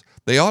polls,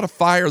 they ought to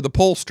fire the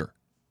pollster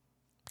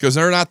because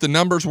they're not the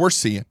numbers we're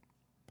seeing.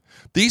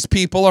 These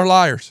people are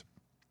liars.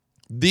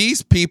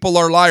 These people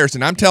are liars.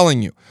 And I'm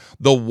telling you,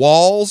 the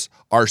walls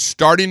are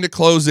starting to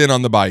close in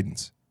on the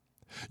Bidens.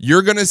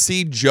 You're going to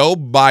see Joe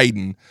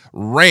Biden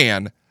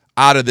ran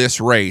out of this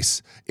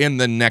race in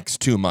the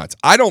next 2 months.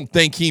 I don't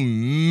think he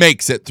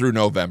makes it through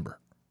November.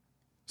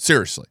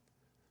 Seriously.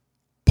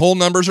 Poll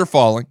numbers are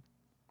falling.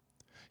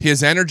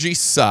 His energy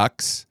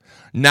sucks.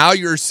 Now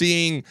you're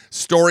seeing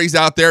stories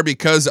out there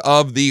because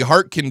of the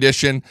heart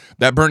condition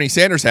that Bernie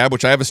Sanders had,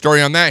 which I have a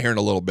story on that here in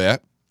a little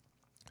bit,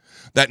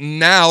 that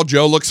now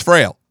Joe looks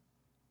frail.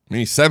 I mean,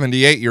 he's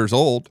 78 years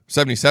old,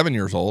 77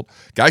 years old.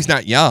 Guy's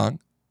not young.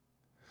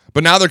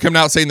 But now they're coming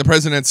out saying the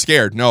president's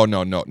scared. No,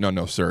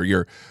 sir.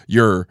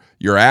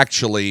 You're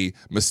actually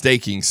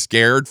mistaking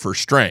scared for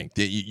strength.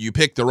 You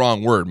picked the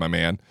wrong word, my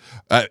man.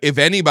 If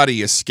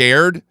anybody is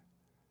scared,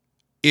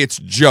 it's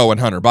Joe and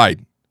Hunter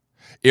Biden.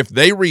 If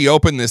they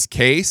reopen this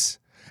case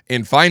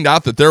and find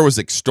out that there was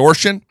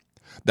extortion,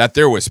 that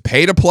there was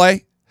pay to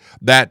play,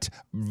 that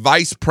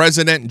Vice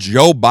President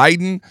Joe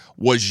Biden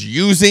was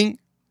using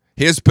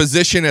his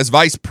position as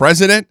vice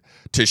president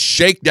to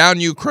shake down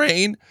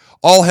Ukraine,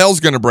 all hell's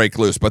going to break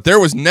loose. But there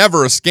was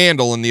never a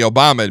scandal in the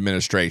Obama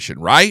administration,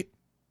 right?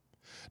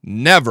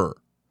 Never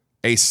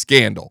a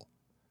scandal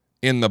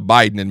in the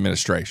Biden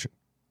administration.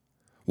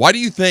 Why do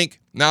you think,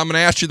 now I'm going to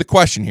ask you the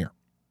question here.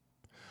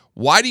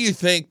 Why do you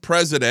think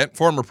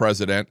former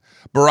President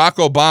Barack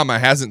Obama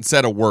hasn't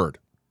said a word?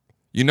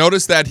 You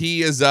notice that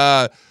he is,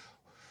 let's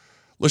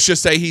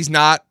just say he's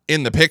not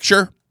in the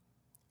picture.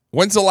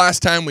 When's the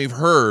last time we've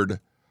heard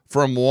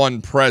from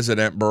one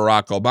President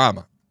Barack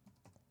Obama?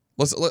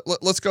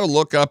 Let's go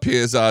look up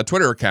his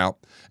Twitter account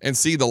and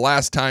see the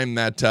last time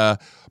that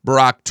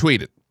Barack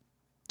tweeted,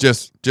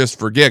 just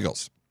for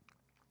giggles.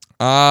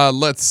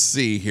 Let's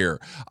see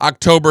here.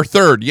 October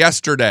 3rd,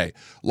 yesterday.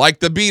 Like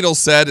the Beatles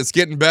said, it's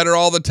getting better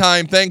all the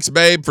time. Thanks,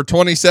 babe, for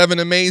 27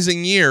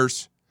 amazing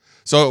years.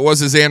 So it was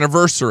his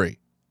anniversary.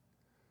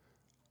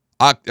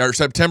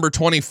 September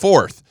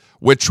 24th,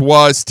 which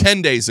was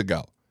 10 days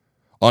ago.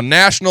 On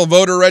National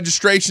Voter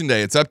Registration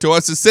Day, it's up to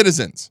us as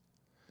citizens.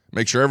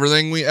 Make sure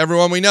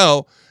everyone we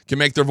know can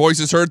make their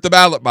voices heard at the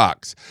ballot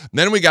box.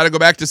 Then we got to go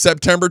back to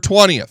September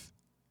 20th.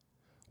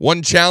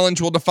 One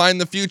challenge will define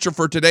the future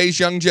for today's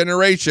young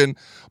generation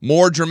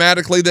more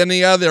dramatically than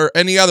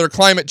any other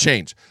climate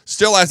change.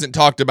 Still hasn't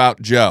talked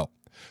about Joe.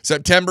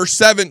 September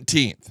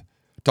 17th,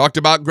 talked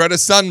about Greta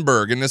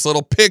Thunberg and this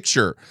little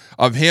picture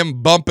of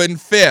him bumping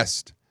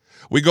fist.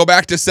 We go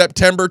back to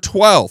September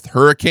 12th,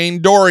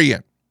 Hurricane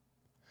Dorian.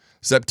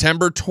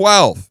 September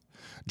 12th,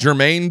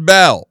 Jermaine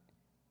Bell.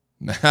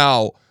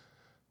 Now,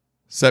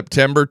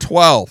 September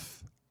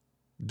 12th,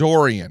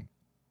 Dorian.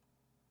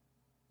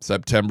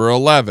 September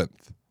 11th,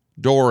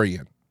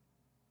 Dorian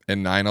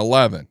and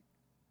 9/11.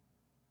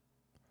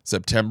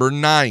 September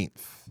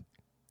 9th,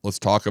 let's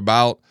talk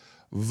about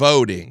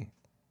voting.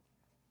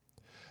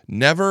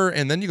 Never,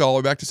 and then you go all the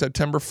way back to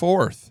September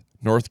 4th,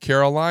 North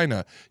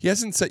Carolina. He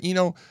hasn't said,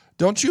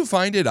 don't you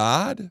find it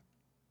odd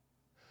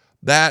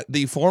that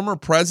the former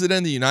president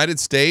of the United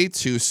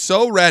States, who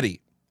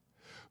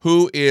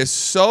is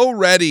so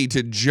ready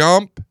to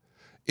jump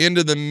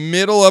into the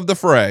middle of the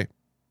fray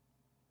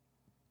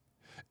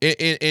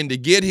and to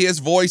get his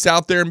voice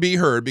out there and be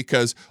heard,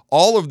 because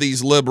all of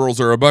these liberals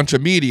are a bunch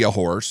of media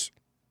whores,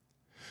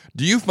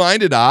 do you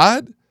find it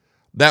odd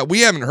that we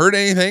haven't heard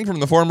anything from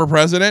the former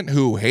president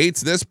who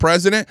hates this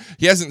president?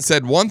 He hasn't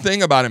said one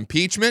thing about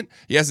impeachment.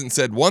 He hasn't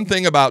said one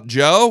thing about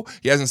Joe.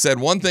 He hasn't said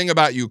one thing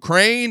about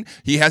Ukraine.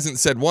 He hasn't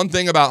said one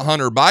thing about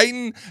Hunter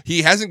Biden.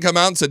 He hasn't come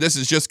out and said this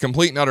is just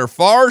complete and utter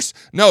farce.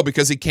 No,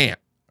 because he can't.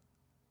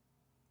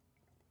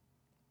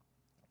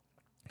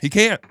 He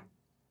can't.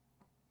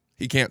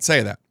 He can't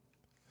say that.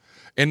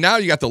 And now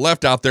you got the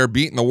left out there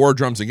beating the war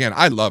drums again.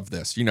 I love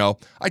this.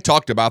 I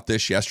talked about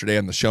this yesterday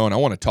on the show, and I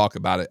want to talk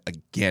about it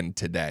again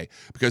today,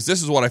 because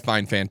this is what I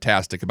find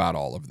fantastic about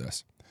all of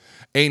this.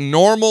 A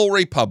normal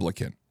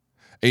Republican,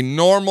 a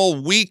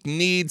normal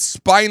weak-kneed,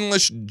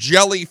 spineless,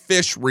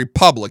 jellyfish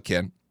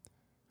Republican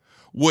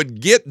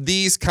would get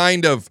these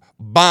kind of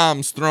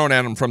bombs thrown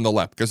at them from the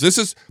left, because this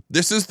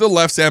is the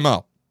left's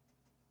MO.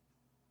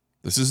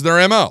 This is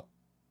their MO.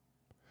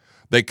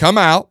 They come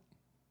out,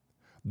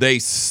 they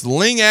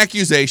sling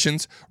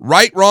accusations,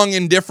 right, wrong,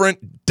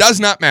 indifferent, does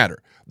not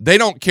matter. They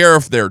don't care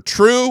if they're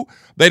true.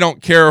 They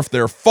don't care if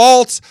they're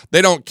false.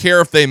 They don't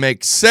care if they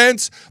make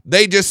sense.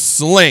 They just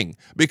sling,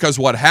 because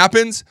what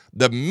happens?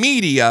 The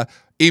media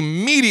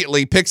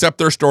immediately picks up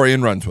their story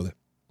and runs with it.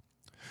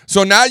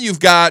 So now you've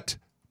got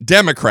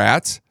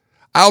Democrats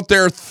out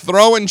there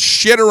throwing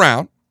shit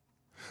around.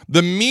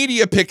 The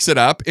media picks it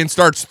up and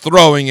starts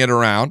throwing it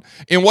around.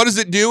 And what does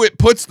it do? It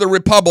puts the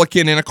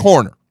Republican in a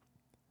corner.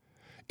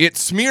 It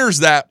smears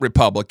that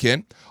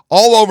Republican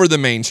all over the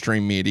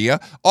mainstream media,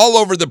 all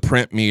over the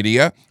print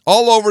media,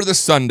 all over the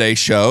Sunday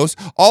shows,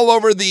 all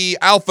over the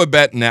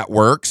alphabet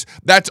networks.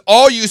 That's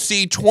all you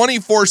see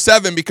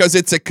 24/7, because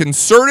it's a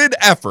concerted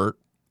effort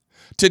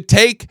to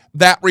take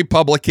that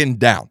Republican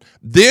down.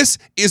 This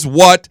is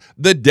what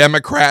the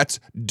Democrats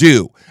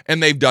do.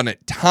 And they've done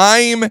it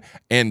time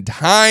and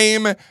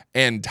time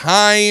and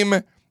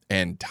time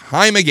and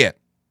time again.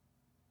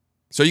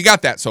 So you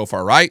got that so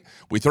far, right?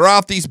 We throw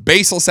out these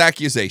baseless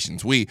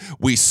accusations. We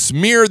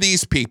smear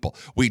these people.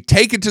 We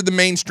take it to the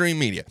mainstream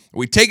media.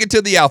 We take it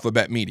to the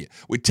alphabet media.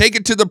 We take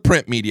it to the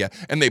print media,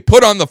 and they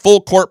put on the full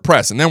court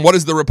press. And then what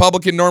does the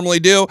Republican normally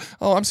do?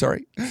 Oh, I'm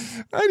sorry.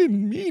 I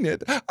didn't mean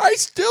it. I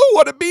still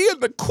want to be in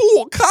the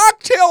cool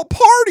cocktail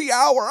party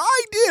hour.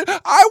 I did.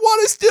 I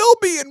want to still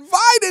be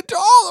invited to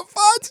all the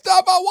fun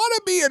stuff. I want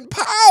to be in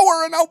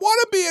power, and I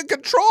want to be in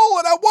control,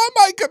 and I want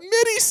my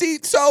committee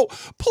seat. So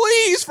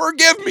please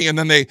forgive me.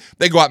 And then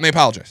they go out and they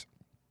apologize.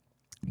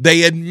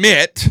 They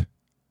admit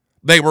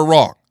they were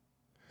wrong,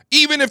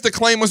 even if the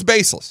claim was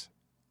baseless,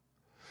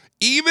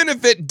 even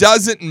if it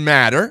doesn't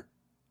matter,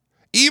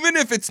 even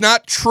if it's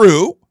not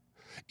true,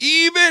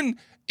 even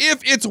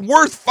if it's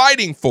worth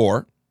fighting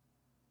for.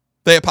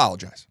 They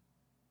apologize.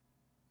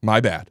 My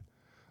bad.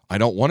 I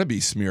don't want to be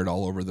smeared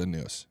all over the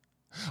news.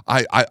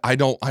 I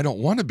don't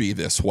want to be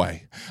this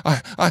way.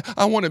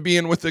 I want to be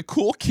in with the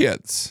cool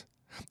kids.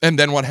 And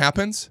then what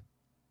happens?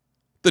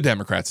 The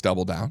Democrats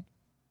double down.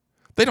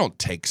 They don't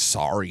take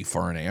sorry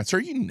for an answer.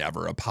 You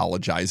never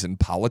apologize in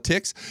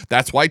politics.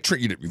 That's why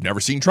you've never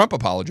seen Trump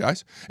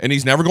apologize, and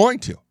he's never going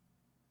to.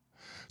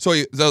 So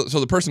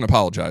the person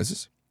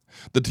apologizes.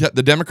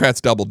 The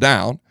Democrats double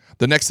down.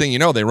 The next thing you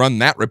know, they run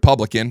that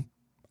Republican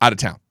out of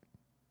town.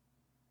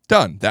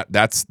 Done.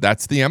 That's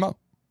the MO.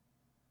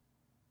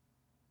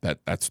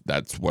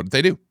 That's what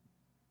they do.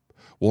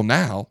 Well,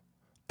 now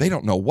they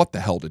don't know what the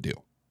hell to do,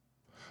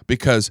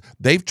 because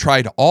they've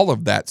tried all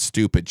of that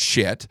stupid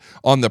shit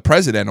on the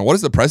president. And what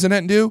does the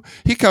president do?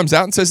 He comes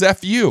out and says,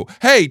 F you.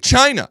 Hey,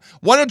 China,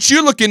 why don't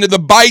you look into the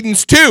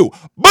Bidens too?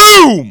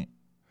 Boom!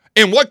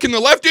 And what can the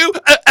left do?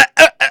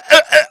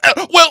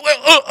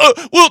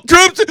 Well,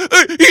 Trump's,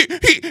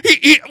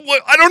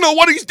 I don't know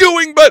what he's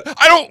doing, but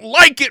I don't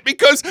like it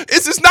because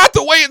this is not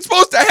the way it's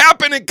supposed to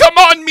happen. And come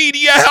on,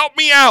 media, help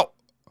me out.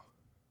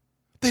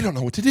 They don't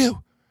know what to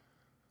do.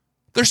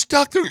 They're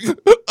stuck.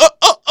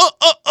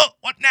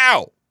 What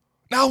now?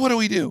 Now what do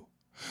we do?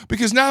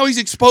 Because now he's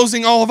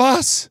exposing all of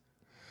us.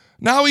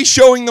 Now he's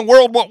showing the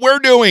world what we're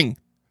doing.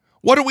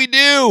 What do we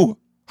do?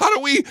 How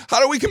do we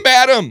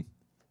combat him?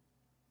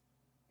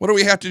 What do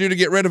we have to do to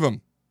get rid of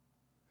him?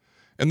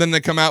 And then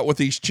they come out with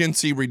these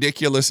chintzy,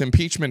 ridiculous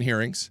impeachment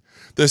hearings,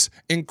 this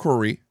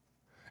inquiry.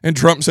 And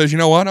Trump says, you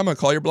know what? I'm going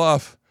to call your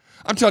bluff.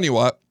 I'm telling you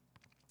what,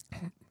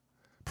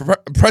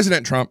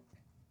 President Trump,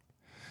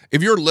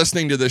 if you're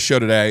listening to this show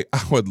today,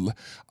 I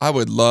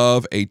would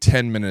love a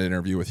 10-minute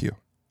interview with you.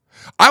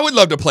 I would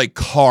love to play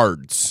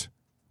cards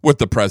with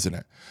the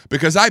president,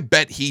 because I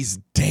bet he's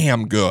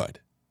damn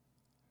good.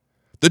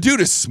 The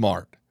dude is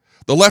smart.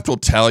 The left will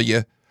tell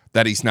you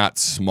that he's not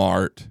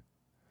smart,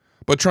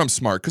 but Trump's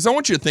smart, because I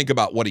want you to think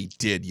about what he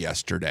did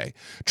yesterday.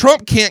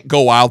 Trump can't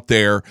go out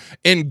there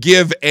and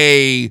give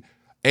a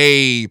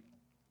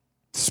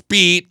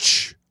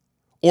speech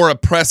or a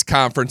press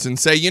conference and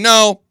say, you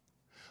know,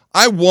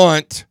 I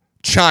want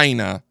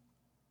China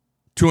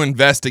to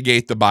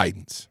investigate the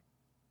Bidens.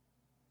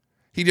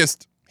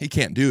 He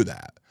can't do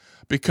that,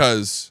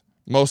 because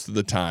most of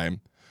the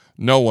time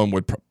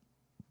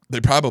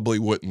they probably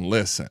wouldn't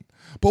listen.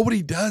 But what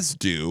he does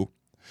do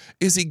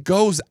is he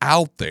goes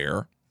out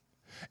there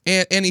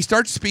and he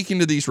starts speaking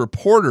to these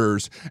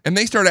reporters, and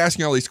they start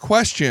asking all these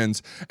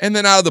questions, and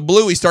then out of the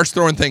blue he starts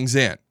throwing things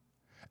in.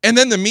 And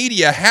then the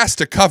media has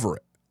to cover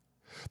it.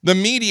 The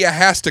media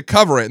has to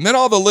cover it. And then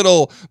all the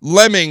little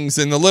lemmings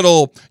and the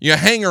little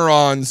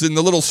hanger-ons and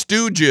the little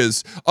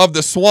stooges of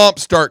the swamp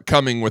start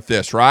coming with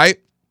this, right?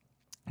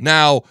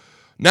 Now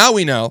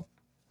we know,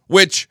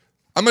 which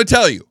I'm going to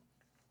tell you,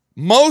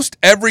 most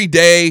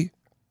everyday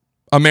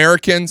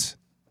Americans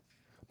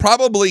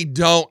probably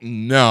don't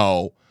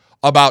know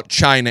about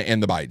China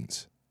and the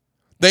Bidens.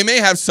 They may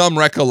have some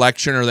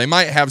recollection, or they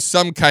might have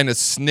some kind of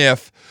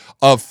sniff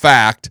of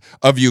fact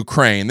of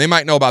Ukraine. They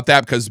might know about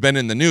that because it's been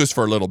in the news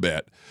for a little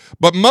bit.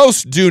 But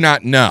most do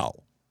not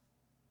know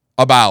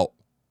about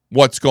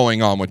what's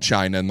going on with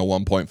China and the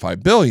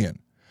 1.5 billion.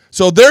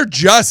 So they're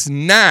just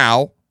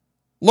now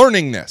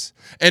learning this.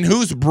 And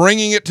who's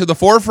bringing it to the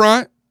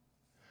forefront?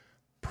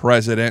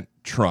 President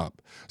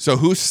Trump. So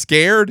who's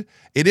scared?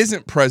 It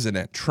isn't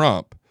President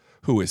Trump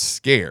who is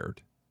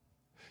scared.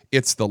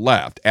 It's the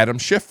left. Adam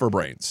Schiff for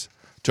brains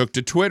took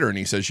to Twitter and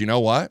he says, you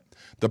know what?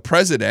 The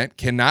president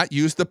cannot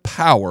use the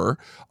power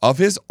of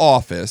his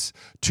office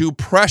to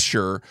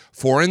pressure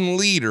foreign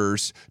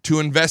leaders to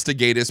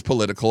investigate his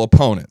political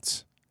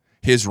opponents.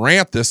 His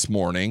rant this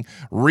morning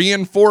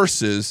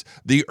reinforces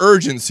the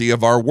urgency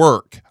of our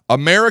work.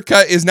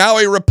 America is now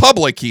a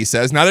republic, he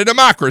says, not a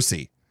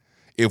democracy,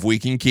 if we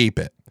can keep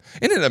it.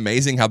 Isn't it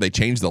amazing how they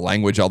change the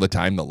language all the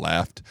time, the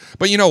left?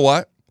 But you know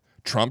what?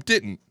 Trump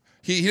didn't.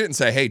 He didn't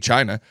say, hey,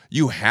 China,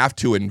 you have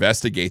to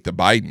investigate the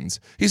Bidens.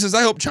 He says,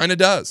 I hope China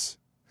does.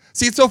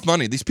 See, it's so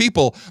funny. These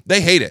people,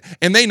 they hate it.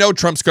 And they know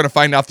Trump's going to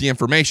find out the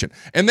information.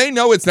 And they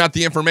know it's not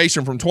the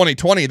information from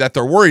 2020 that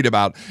they're worried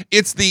about.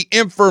 It's the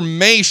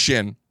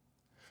information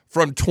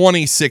from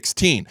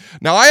 2016.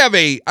 Now, I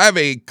have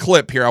a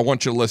clip here I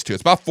want you to listen to.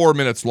 It's about 4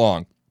 minutes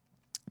long.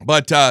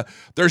 But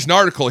there's an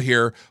article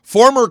here,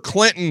 former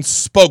Clinton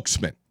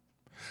spokesman.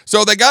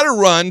 So they got to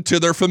run to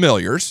their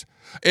familiars.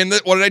 And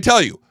what did I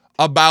tell you?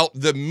 About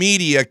the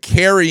media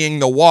carrying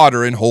the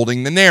water and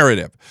holding the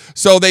narrative.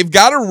 So they've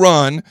got to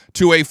run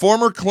to a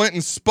former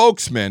Clinton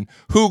spokesman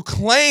who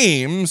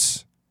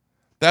claims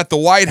that the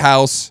White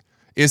House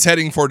is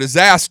heading for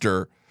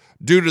disaster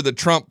due to the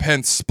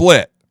Trump-Pence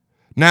split.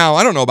 Now,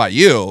 I don't know about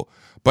you,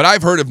 but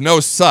I've heard of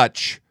no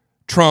such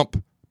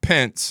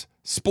Trump-Pence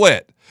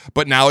split.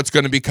 But now it's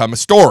going to become a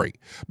story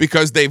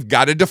because they've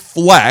got to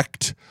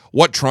deflect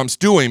what Trump's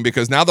doing,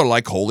 because now they're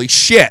like, holy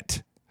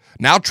shit.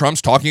 Now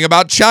Trump's talking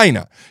about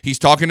China. He's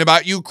talking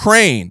about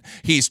Ukraine.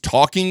 He's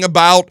talking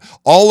about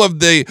all of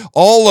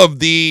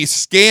the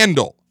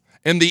scandal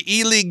and the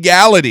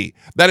illegality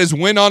that has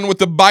went on with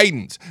the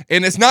Bidens.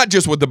 And it's not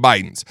just with the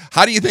Bidens.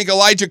 How do you think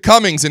Elijah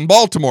Cummings in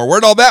Baltimore,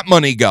 where'd all that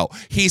money go?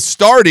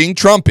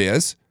 Trump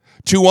is,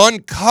 to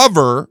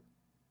uncover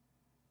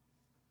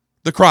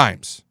the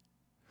crimes.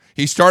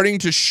 He's starting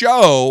to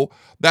show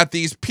that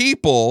these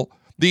people,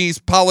 these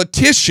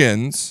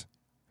politicians,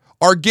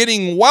 are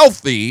getting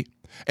wealthy,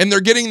 and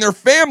they're getting their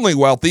family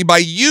wealthy by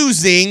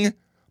using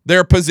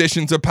their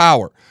positions of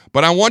power.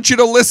 But I want you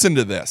to listen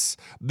to this.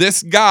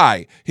 This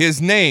guy,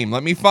 his name,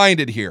 let me find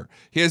it here.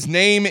 His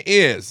name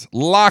is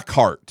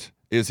Lockhart,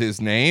 is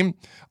his name.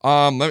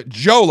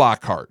 Joe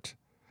Lockhart,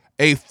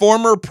 a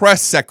former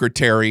press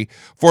secretary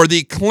for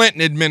the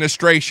Clinton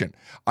administration.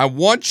 I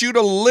want you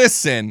to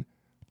listen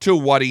to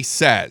what he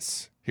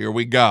says. Here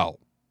we go.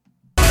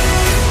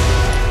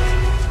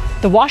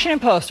 The Washington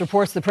Post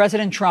reports that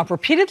President Trump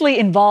repeatedly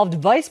involved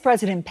Vice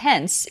President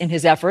Pence in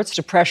his efforts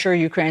to pressure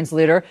Ukraine's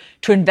leader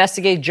to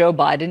investigate Joe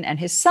Biden and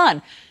his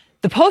son.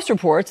 The Post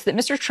reports that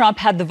Mr. Trump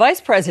had the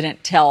vice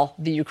president tell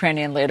the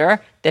Ukrainian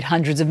leader that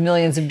hundreds of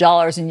millions of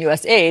dollars in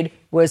U.S. aid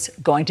was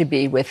going to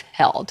be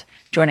withheld.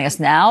 Joining us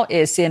now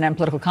is CNN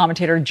political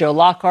commentator Joe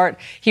Lockhart.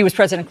 He was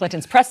President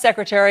Clinton's press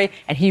secretary,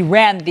 and he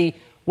ran the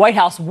White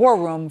House war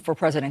room for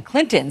President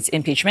Clinton's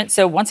impeachment.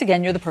 So once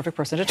again, you're the perfect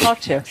person to talk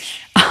to.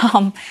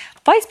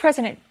 Vice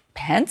President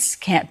Pence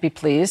can't be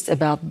pleased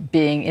about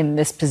being in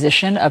this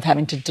position of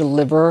having to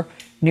deliver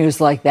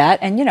news like that.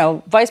 And, you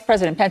know, Vice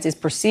President Pence is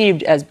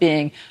perceived as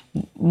being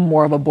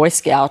more of a Boy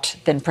Scout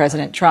than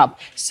President Trump.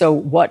 So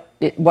what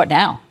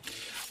now?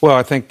 Well,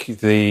 I think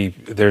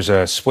there's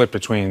a split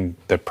between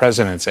the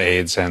president's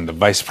aides and the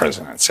vice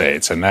president's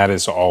aides, and that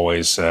is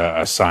always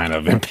a sign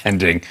of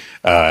impending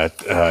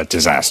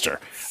disaster.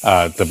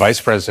 The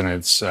vice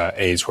president's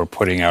aides were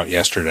putting out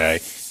yesterday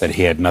that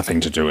he had nothing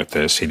to do with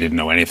this. He didn't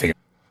know anything.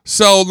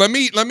 So let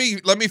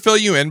me fill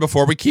you in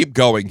before we keep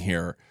going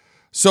here.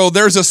 So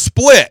there's a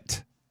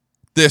split,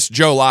 this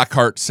Joe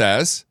Lockhart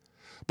says,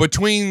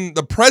 between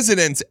the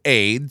president's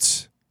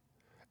aides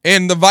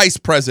and the vice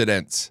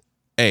president's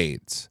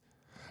aides.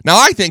 Now,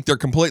 I think they're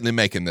completely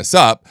making this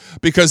up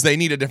because they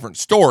need a different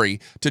story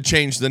to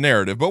change the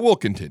narrative, but we'll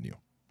continue.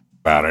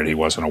 About it, he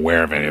wasn't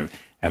aware of any of it.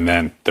 And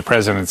then the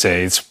president's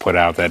aides put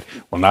out that,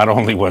 well, not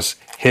only was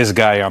his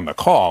guy on the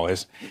call,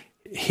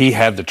 he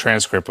had the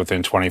transcript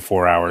within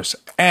 24 hours,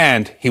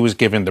 and he was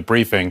given the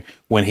briefing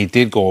when he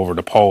did go over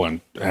to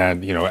Poland,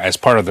 and as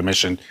part of the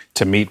mission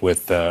to meet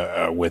with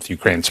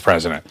Ukraine's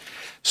president.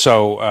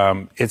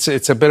 So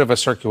it's a bit of a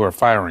circular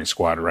firing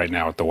squad right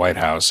now at the White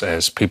House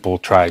as people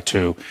try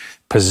to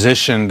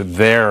position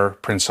their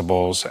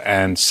principles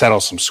and settle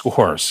some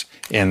scores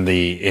in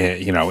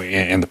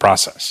the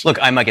process. Look,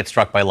 I might get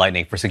struck by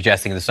lightning for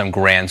suggesting there's some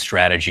grand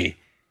strategy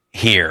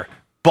here,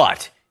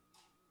 but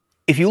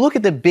if you look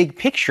at the big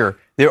picture,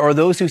 there are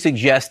those who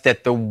suggest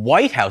that the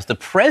White House, the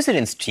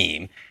president's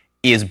team,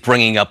 is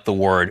bringing up the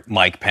word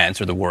Mike Pence,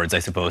 or the words, I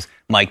suppose,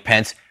 Mike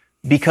Pence,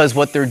 because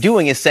what they're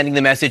doing is sending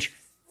the message,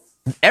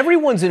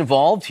 everyone's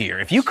involved here.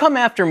 If you come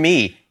after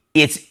me,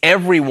 it's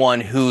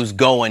everyone who's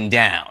going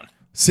down.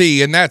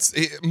 See, and that's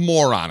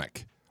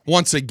moronic.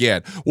 Once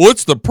again, well,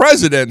 it's the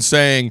president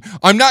saying,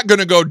 I'm not going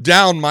to go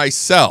down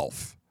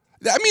myself.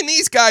 I mean,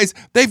 these guys,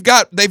 they've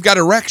got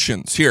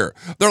erections here.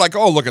 They're like,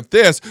 oh, look at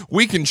this.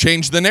 We can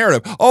change the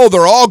narrative. Oh,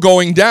 they're all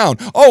going down.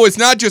 Oh, it's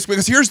not just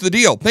because here's the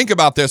deal. Think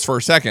about this for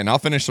a second. I'll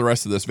finish the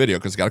rest of this video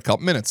because I've got a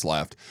couple minutes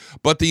left.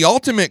 But the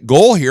ultimate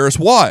goal here is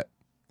what?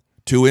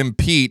 To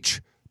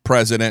impeach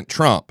President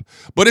Trump.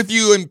 But if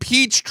you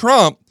impeach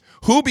Trump,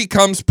 who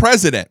becomes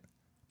president?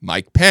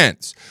 Mike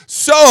Pence.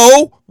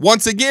 So,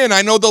 once again,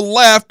 I know the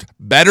left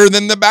better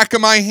than the back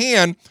of my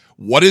hand.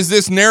 What is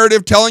this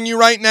narrative telling you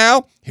right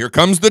now? Here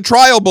comes the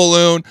trial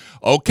balloon.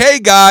 Okay,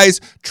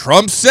 guys,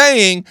 Trump's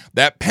saying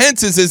that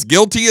Pence is as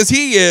guilty as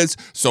he is.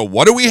 So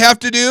what do we have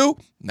to do?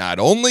 Not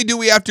only do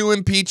we have to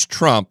impeach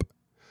Trump,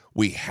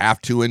 we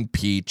have to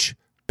impeach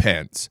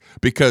Pence.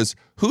 Because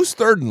who's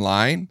third in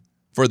line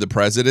for the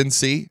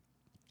presidency?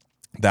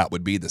 That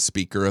would be the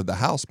Speaker of the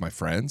House, my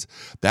friends.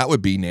 That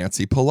would be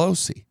Nancy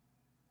Pelosi.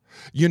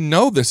 You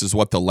know this is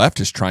what the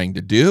left is trying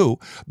to do.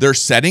 They're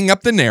setting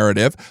up the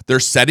narrative. They're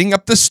setting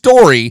up the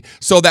story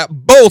so that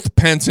both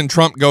Pence and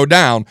Trump go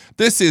down.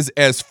 This is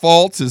as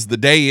false as the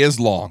day is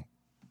long.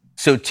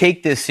 So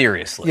take this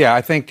seriously. Yeah,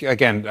 I think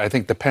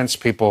the Pence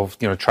people,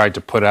 tried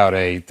to put out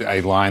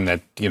a line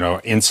that,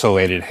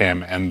 insulated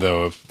him, and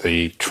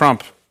the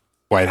Trump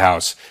White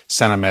House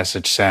sent a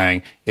message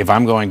saying, if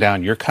I'm going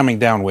down, you're coming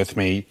down with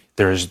me.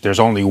 There's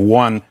only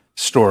one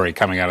story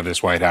coming out of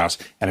this White House,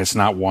 and it's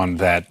not one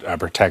that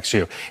protects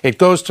you. It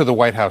goes to the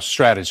White House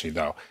strategy,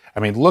 though. I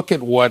mean, look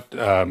at what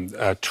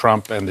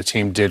Trump and the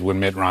team did when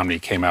Mitt Romney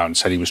came out and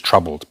said he was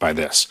troubled by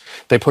this.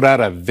 They put out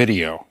a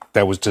video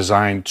that was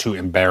designed to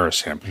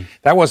embarrass him.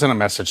 That wasn't a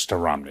message to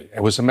Romney.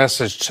 It was a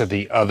message to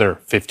the other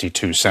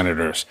 52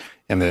 senators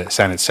in the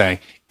Senate saying,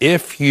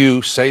 if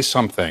you say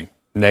something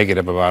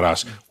negative about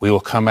us, we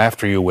will come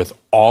after you with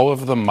all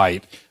of the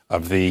might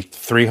of the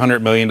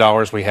 $300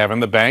 million we have in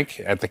the bank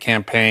at the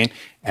campaign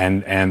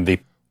and the...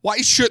 Why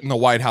shouldn't the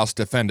White House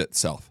defend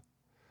itself?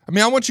 I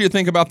mean, I want you to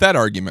think about that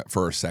argument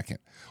for a second.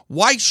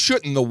 Why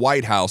shouldn't the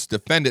White House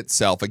defend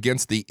itself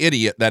against the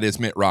idiot that is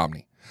Mitt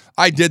Romney?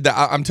 I did that.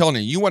 I'm telling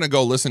you, you want to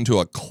go listen to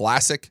a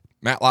classic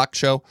Matlock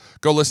show?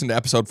 Go listen to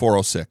episode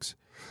 406.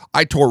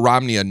 I tore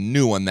Romney a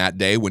new one that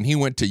day when he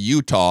went to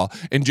Utah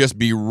and just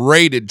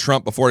berated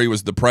Trump before he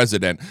was the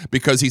president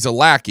because he's a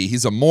lackey,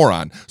 he's a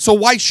moron. So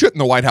why shouldn't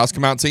the White House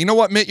come out and say, you know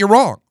what, Mitt, you're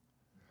wrong.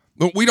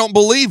 We don't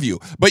believe you.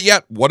 But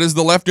yet, what is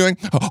the left doing?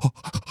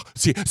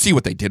 See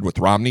what they did with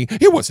Romney?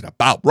 It wasn't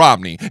about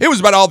Romney. It was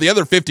about all the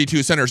other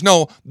 52 senators.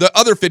 No, the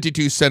other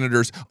 52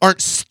 senators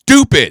aren't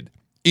stupid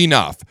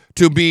enough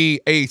to be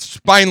a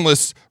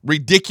spineless,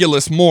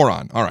 ridiculous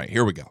moron. All right,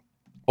 here we go.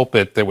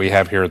 Pulpit that we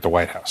have here at the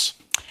White House.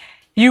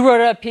 You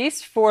wrote a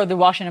piece for the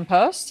Washington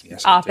Post,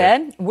 yes,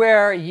 op-ed,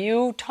 where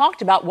you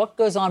talked about what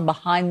goes on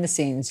behind the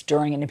scenes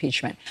during an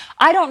impeachment.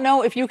 I don't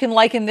know if you can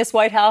liken this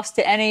White House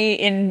to any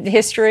in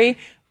history,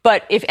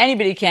 but if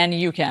anybody can,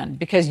 you can,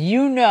 because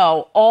you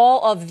know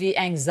all of the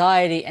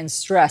anxiety and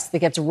stress that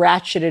gets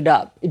ratcheted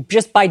up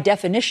just by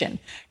definition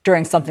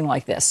during something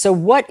like this. So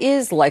what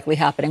is likely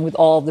happening with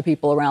all of the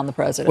people around the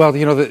president? Well,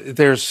 you know,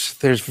 there's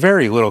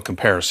very little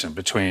comparison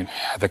between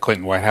the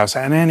Clinton White House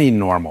and any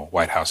normal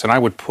White House. And I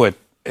would put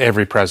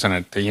every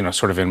president, you know,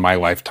 sort of in my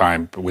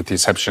lifetime, with the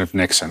exception of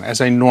Nixon, as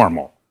a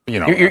normal. You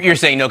know, you're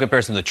saying no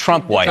comparison to the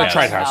Trump White House.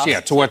 White House,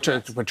 yeah, to what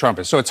Trump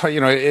is. So it's, you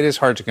know, it is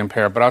hard to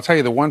compare. But I'll tell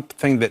you, the one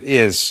thing that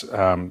is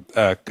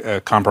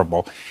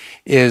comparable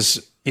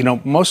is, you know,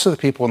 most of the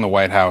people in the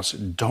White House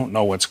don't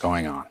know what's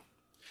going on.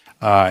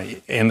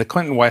 In the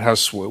Clinton White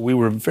House, we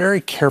were very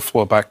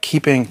careful about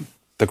keeping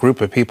the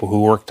group of people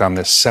who worked on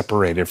this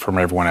separated from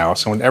everyone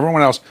else. And when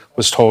everyone else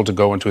was told to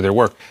go and do their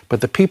work. But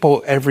the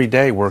people every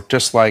day were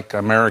just like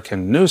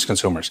American news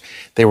consumers.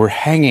 They were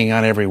hanging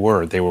on every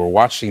word. They were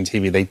watching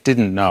TV. They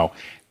didn't know.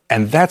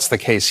 And that's the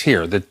case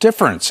here. The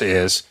difference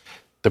is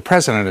the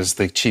president is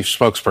the chief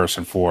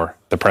spokesperson for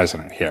the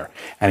president here.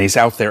 And he's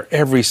out there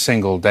every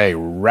single day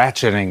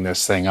ratcheting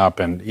this thing up.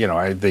 And, you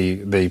know,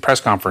 the press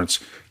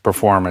conference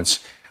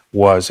performance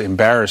was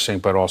embarrassing,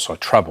 but also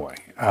troubling.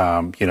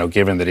 You know,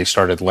 given that he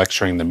started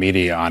lecturing the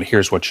media on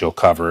here's what you'll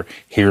cover,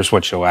 here's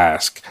what you'll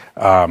ask.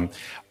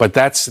 But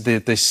that's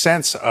the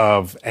sense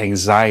of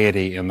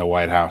anxiety in the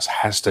White House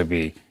has to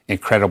be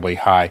incredibly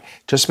high,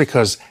 just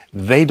because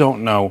they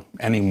don't know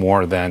any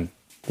more than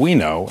we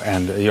know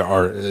and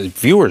our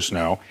viewers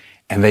know,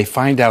 and they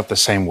find out the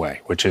same way,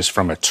 which is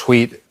from a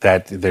tweet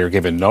that they're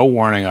given no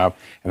warning of,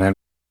 and then.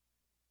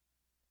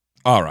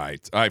 All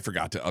right, I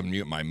forgot to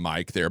unmute my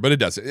mic there, but it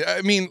doesn't.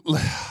 I mean,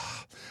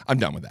 I'm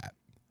done with that.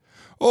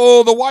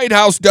 Oh, the White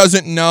House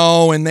doesn't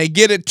know, and they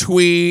get a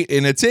tweet,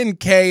 and it's in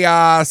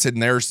chaos,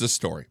 and there's the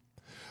story.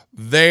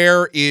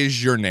 There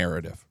is your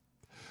narrative.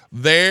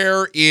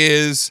 There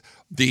is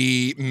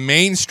the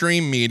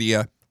mainstream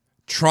media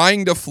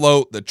trying to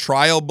float the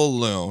trial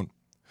balloon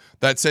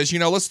that says, you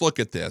know, let's look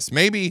at this.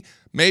 Maybe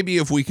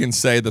if we can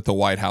say that the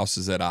White House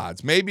is at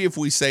odds. Maybe if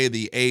we say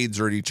the aides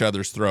are at each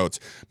other's throats.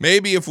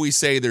 Maybe if we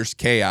say there's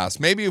chaos.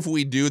 Maybe if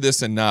we do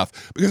this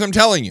enough. Because I'm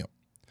telling you,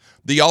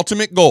 the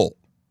ultimate goal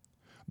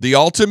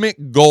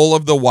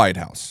of the White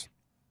House,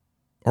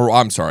 or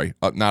I'm sorry,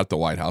 not the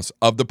White House,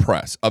 of the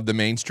press, of the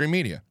mainstream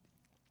media,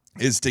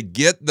 is to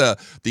get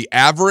the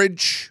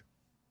average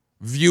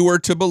viewer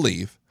to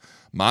believe,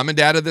 mom and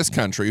dad of this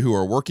country who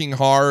are working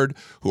hard,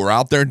 who are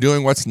out there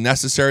doing what's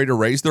necessary to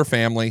raise their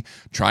family,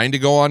 trying to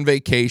go on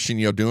vacation,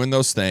 you know, doing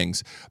those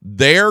things.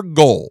 Their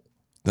goal,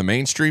 the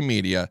mainstream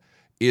media,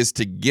 is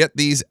to get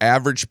these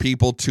average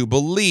people to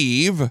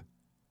believe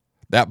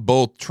that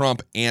both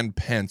Trump and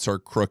Pence are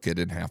crooked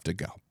and have to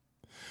go.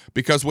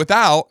 Because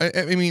without,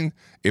 I mean,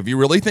 if you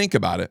really think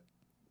about it,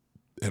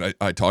 and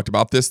I talked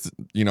about this,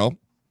 you know,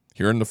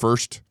 here in the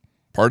first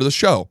part of the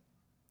show,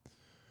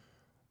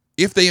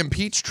 if they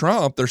impeach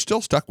Trump, they're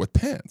still stuck with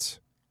Pence.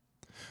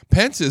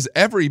 Pence is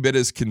every bit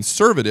as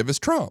conservative as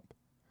Trump.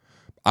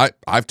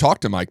 I've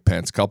talked to Mike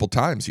Pence a couple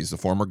times. He's the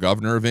former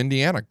governor of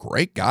Indiana.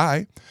 Great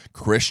guy,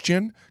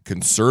 Christian,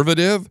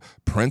 conservative,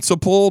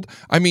 principled.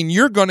 I mean,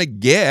 you're going to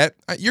get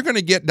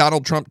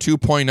Donald Trump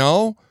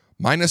 2.0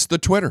 minus the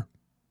Twitter.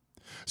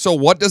 So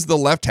what does the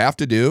left have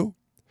to do?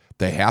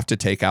 They have to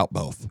take out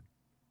both.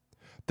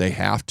 They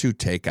have to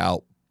take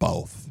out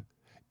both.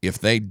 If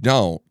they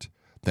don't,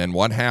 then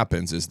what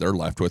happens is they're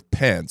left with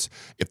Pence.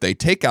 If they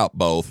take out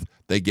both,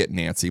 they get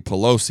Nancy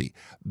Pelosi.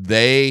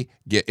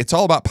 It's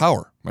all about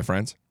power, my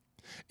friends.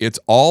 It's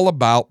all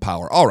about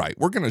power. All right,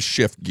 we're going to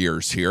shift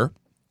gears here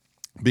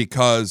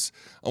because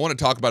I want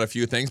to talk about a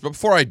few things. But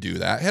before I do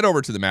that, head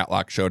over to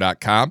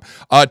thematlockshow.com.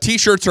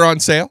 T-shirts are on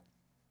sale.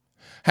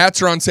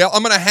 Hats are on sale.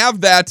 I'm going to have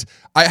that.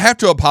 I have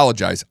to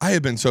apologize. I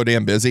have been so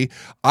damn busy.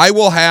 I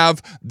will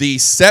have the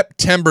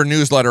September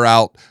newsletter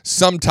out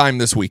sometime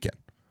this weekend.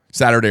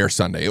 Saturday or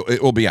Sunday.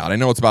 It will be out. I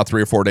know it's about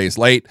 3 or 4 days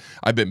late.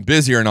 I've been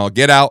busier and I'll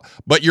get out,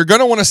 but you're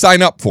going to want to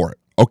sign up for it,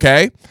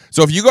 okay?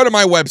 So if you go to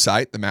my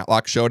website,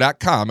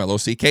 thematlockshow.com,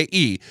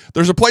 LOCKE,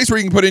 there's a place where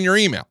you can put in your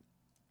email.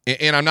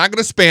 And I'm not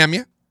going to spam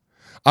you.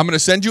 I'm going to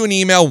send you an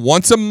email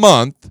once a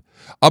month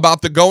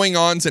about the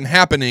going-ons and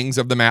happenings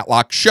of the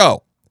Matlock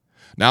Show.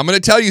 Now, I'm going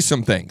to tell you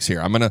some things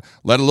here. I'm going to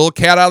let a little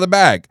cat out of the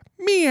bag.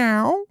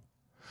 Meow.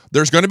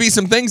 There's going to be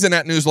some things in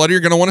that newsletter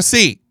you're going to want to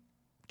see.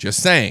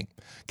 Just saying.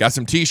 Got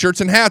some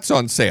T-shirts and hats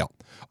on sale.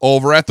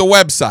 over at the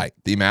website,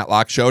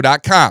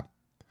 thematlockshow.com.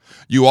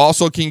 You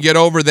also can get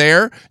over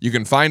there. You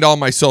can find all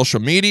my social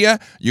media.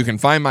 You can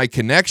find my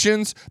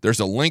connections. There's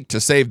a link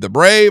to Save the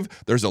Brave.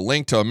 There's a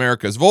link to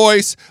America's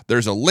Voice.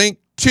 There's a link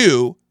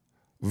to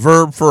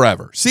Verb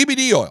Forever.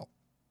 CBD oil,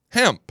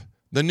 hemp,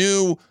 the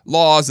new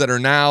laws that are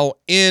now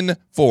in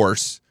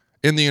force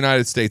in the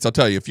United States. I'll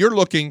tell you, if you're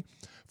looking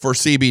for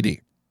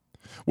CBD,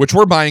 which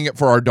we're buying it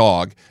for our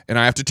dog, and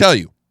I have to tell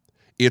you,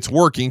 it's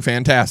working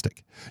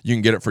fantastic. You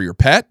can get it for your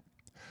pet.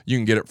 You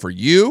can get it for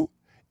you.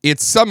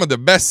 It's some of the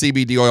best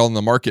CBD oil in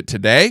the market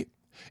today.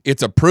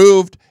 It's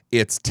approved,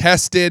 it's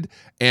tested,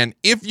 and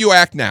if you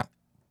act now,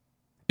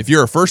 if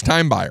you're a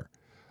first-time buyer,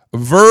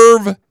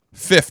 Verve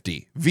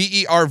 50,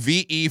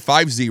 VERVE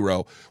 50,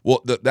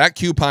 that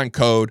coupon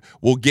code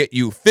will get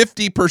you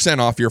 50%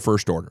 off your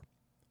first order.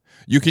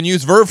 You can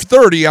use Verve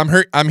 30,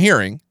 I'm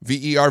hearing,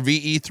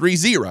 VERVE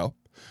 30,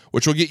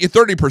 which will get you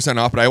 30%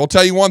 off, but I will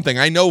tell you one thing,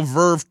 I know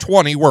Verve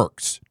 20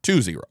 works,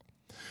 20.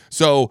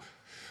 So,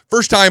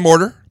 first-time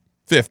order,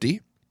 50.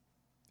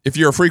 If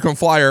you're a frequent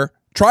flyer,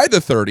 try the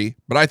 30,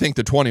 but I think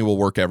the 20 will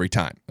work every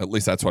time. At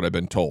least that's what I've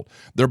been told.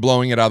 They're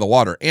blowing it out of the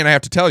water. And I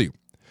have to tell you,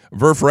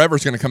 Verve Forever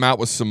is going to come out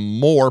with some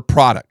more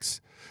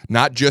products,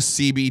 not just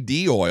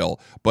CBD oil,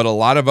 but a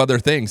lot of other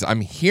things. I'm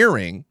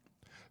hearing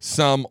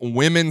some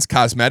women's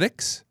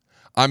cosmetics.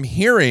 I'm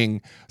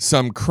hearing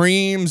some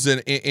creams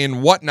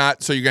and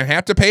whatnot, so you're going to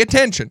have to pay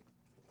attention.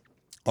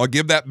 I'll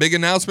give that big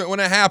announcement when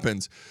it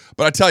happens.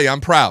 But I tell you, I'm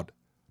proud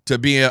to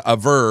be a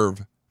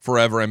Verve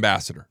Forever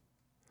ambassador.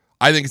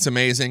 I think it's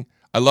amazing.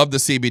 I love the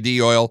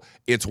CBD oil.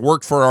 It's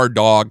worked for our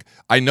dog.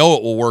 I know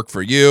it will work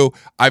for you.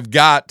 I've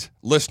got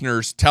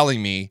listeners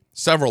telling me,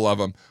 several of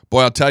them,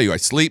 boy, I'll tell you, I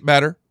sleep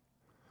better.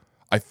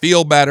 I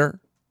feel better.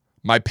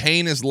 My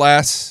pain is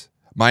less.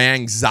 My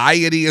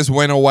anxiety has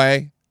went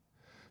away.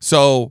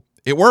 So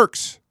it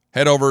works.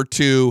 Head over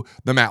to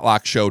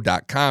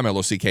thematlockshow.com,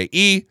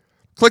 LOCKE.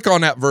 Click on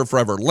that Verve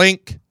Forever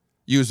link.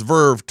 Use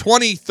Verve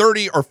 20,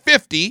 30, or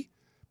 50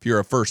 if you're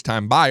a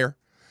first-time buyer,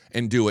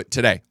 and do it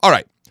today. All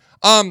right.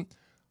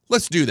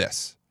 Let's do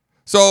this.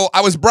 So I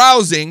was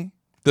browsing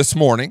this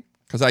morning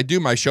because I do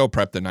my show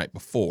prep the night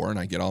before and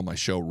I get all my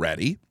show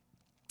ready.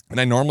 And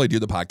I normally do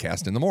the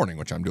podcast in the morning,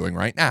 which I'm doing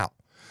right now.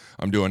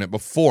 I'm doing it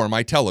before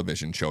my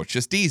television show. It's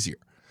just easier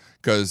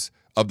because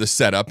of the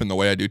setup and the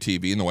way I do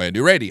TV and the way I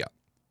do radio.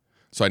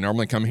 So I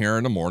normally come here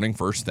in the morning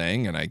first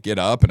thing and I get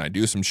up and I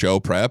do some show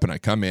prep and I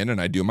come in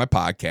and I do my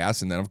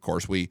podcast. And then, of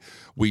course, we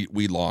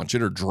launch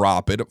it or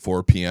drop it at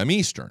 4 p.m.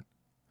 Eastern.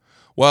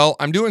 Well,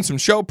 I'm doing some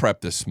show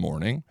prep this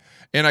morning,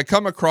 and I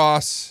come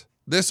across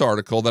this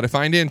article that I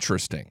find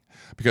interesting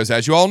because,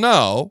 as you all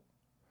know,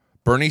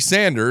 Bernie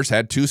Sanders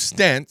had 2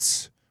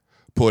 stents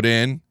put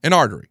in an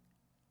artery.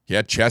 He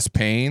had chest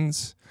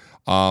pains,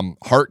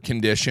 heart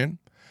condition,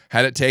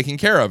 had it taken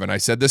care of. And I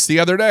said this the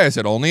other day. I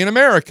said, only in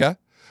America,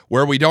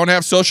 where we don't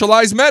have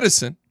socialized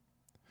medicine,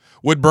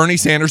 would Bernie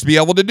Sanders be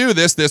able to do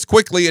this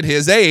quickly at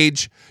his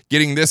age,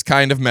 getting this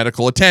kind of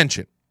medical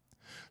attention.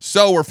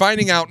 So we're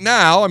finding out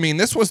now. I mean,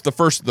 this was the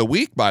first of the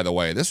week, by the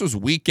way. This was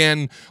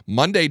weekend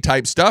Monday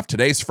type stuff.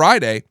 Today's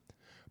Friday.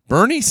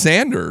 Bernie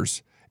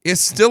Sanders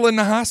is still in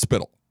the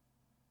hospital.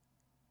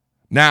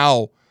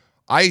 Now,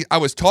 I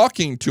was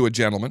talking to a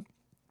gentleman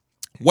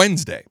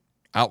Wednesday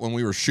out when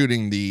we were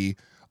shooting the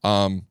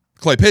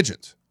clay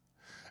pigeons.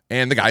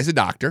 And the guy's a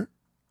doctor.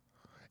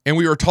 And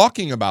we were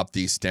talking about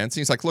these stents. And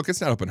he's like, look, it's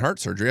not open heart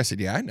surgery. I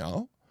said, yeah, I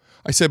know.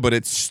 I said, but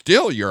it's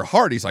still your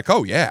heart. He's like,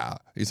 oh, yeah.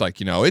 He's like,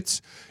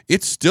 it's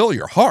still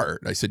your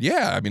heart. I said,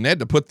 yeah. I mean, they had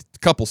to put a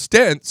couple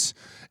stents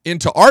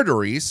into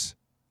arteries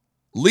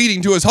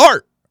leading to his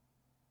heart.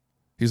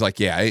 He's like,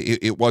 yeah,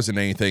 it wasn't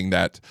anything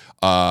that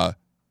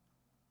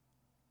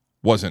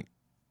wasn't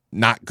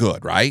not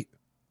good, right?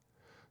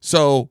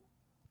 So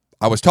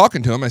I was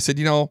talking to him. I said,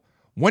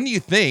 when do you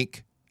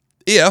think,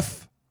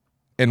 if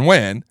and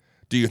when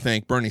do you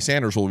think Bernie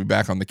Sanders will be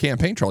back on the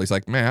campaign trail? He's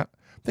like, Matt,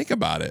 think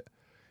about it.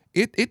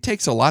 It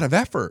takes a lot of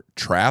effort.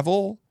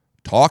 Travel,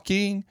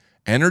 talking,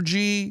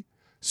 energy,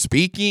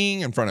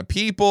 speaking in front of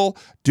people,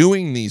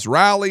 doing these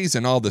rallies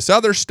and all this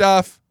other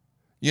stuff.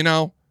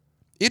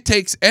 It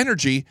takes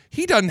energy.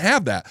 He doesn't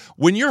have that.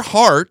 When your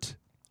heart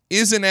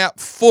isn't at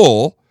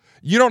full,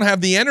 you don't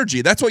have the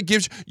energy. That's what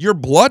gives your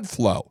blood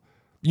flow.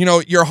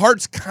 Your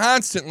heart's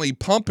constantly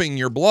pumping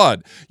your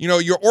blood.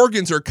 Your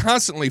organs are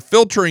constantly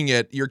filtering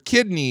it, your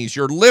kidneys,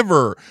 your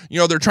liver.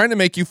 They're trying to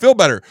make you feel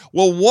better.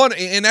 Well,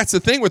 and that's the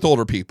thing with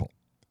older people.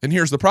 And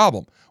here's the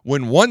problem.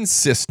 When one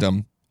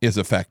system is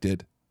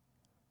affected,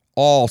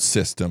 all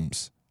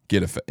systems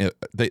get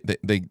they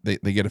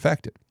get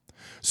affected.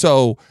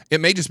 So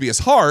it may just be his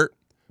heart,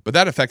 but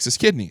that affects his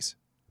kidneys.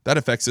 That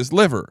affects his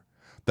liver.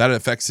 That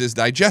affects his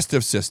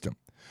digestive system.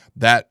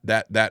 That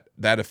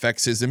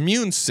affects his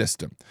immune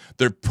system.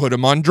 They put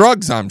him on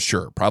drugs, I'm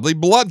sure, probably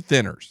blood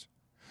thinners.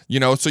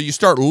 So you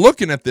start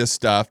looking at this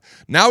stuff.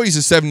 Now he's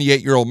a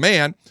 78-year-old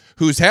man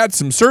who's had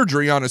some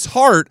surgery on his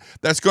heart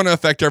that's going to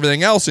affect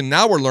everything else, and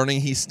now we're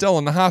learning he's still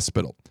in the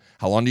hospital.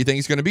 How long do you think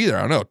he's going to be there?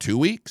 I don't know, 2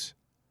 weeks?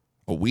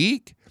 A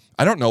week?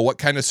 I don't know what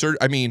kind of surgery.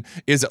 I mean,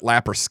 is it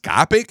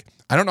laparoscopic?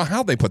 I don't know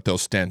how they put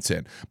those stents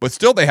in. But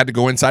still, they had to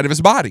go inside of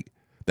his body.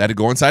 They had to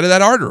go inside of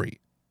that artery.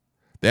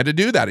 They had to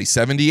do that. He's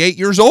 78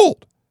 years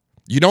old.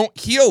 You don't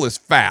heal as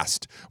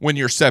fast when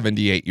you're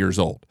 78 years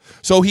old.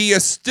 So he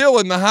is still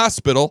in the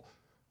hospital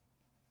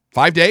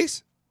 5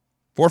 days,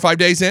 4 or 5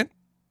 days in,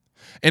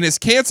 and is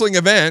canceling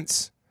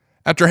events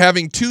after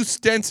having 2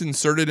 stents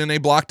inserted in a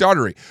blocked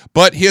artery.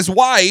 But his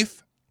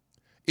wife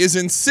is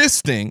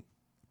insisting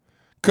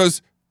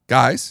because,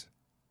 guys,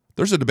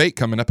 there's a debate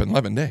coming up in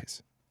 11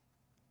 days.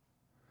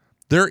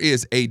 There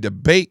is a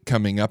debate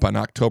coming up on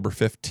October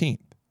 15th.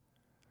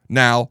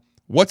 Now,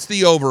 what's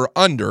the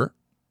over-under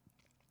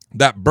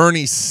that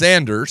Bernie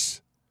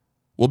Sanders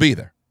will be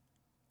there?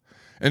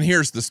 And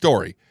here's the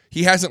story.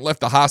 He hasn't left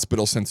the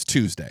hospital since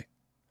Tuesday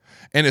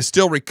and is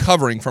still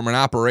recovering from an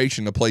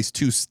operation to place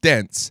 2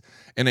 stents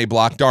in a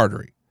blocked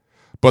artery.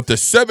 But the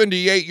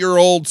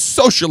 78-year-old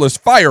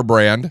socialist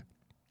firebrand,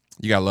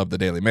 you got to love the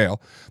Daily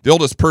Mail, the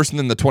oldest person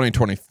in the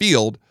 2020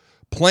 field,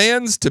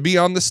 plans to be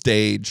on the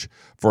stage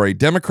for a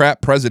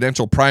Democrat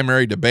presidential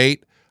primary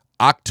debate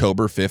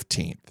October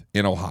 15th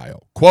in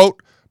Ohio.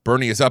 Quote,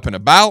 Bernie is up and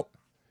about,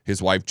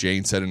 his wife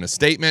Jane said in a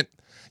statement.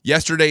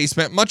 Yesterday, he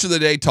spent much of the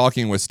day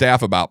talking with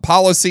staff about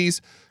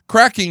policies,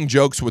 cracking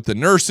jokes with the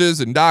nurses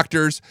and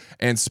doctors,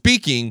 and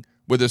speaking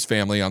with his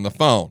family on the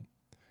phone.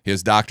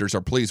 His doctors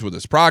are pleased with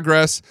his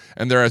progress,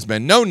 and there has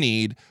been no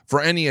need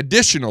for any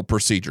additional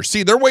procedures.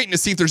 See, they're waiting to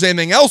see if there's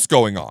anything else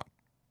going on.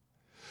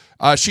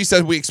 She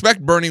said, we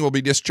expect Bernie will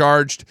be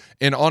discharged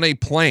and on a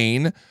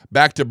plane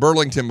back to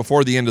Burlington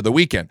before the end of the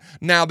weekend.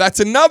 Now, that's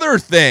another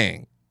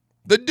thing.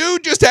 The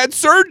dude just had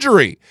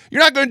surgery.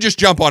 You're not going to just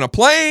jump on a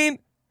plane.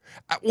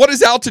 What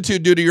does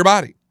altitude do to your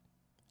body?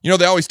 You know,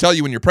 they always tell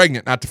you when you're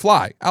pregnant not to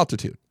fly.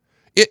 Altitude.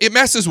 It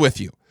messes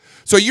with you.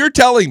 So you're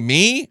telling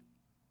me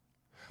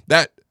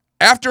that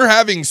after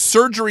having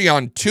surgery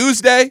on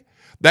Tuesday,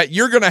 that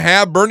you're going to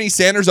have Bernie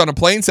Sanders on a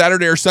plane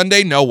Saturday or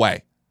Sunday? No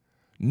way.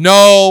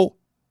 No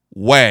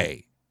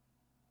way.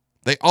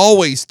 They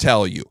always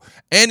tell you.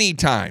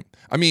 Anytime.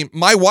 I mean,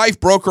 my wife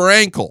broke her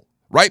ankle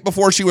right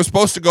before she was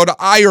supposed to go to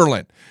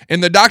Ireland.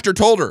 And the doctor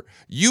told her,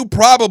 you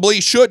probably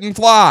shouldn't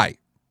fly.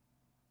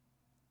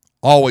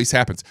 Always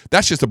happens.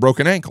 That's just a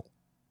broken ankle.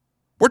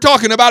 We're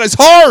talking about his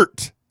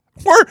heart.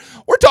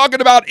 We're talking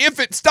about if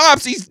it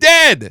stops, he's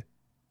dead.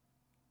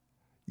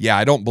 Yeah,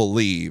 I don't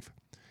believe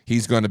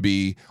he's going to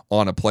be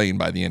on a plane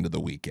by the end of the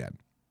weekend.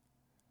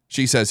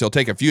 She says he'll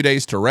take a few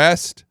days to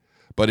rest,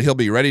 but he'll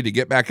be ready to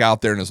get back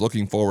out there and is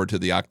looking forward to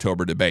the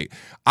October debate.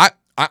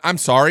 I'm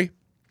sorry.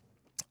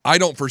 I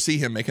don't foresee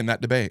him making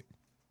that debate.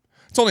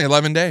 It's only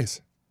 11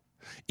 days.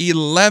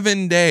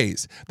 11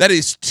 days. That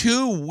is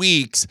 2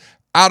 weeks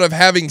out of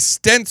having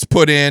stents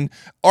put in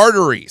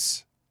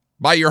arteries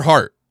by your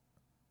heart.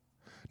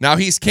 Now,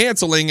 he's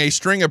canceling a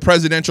string of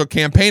presidential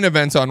campaign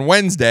events on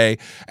Wednesday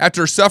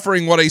after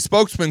suffering what a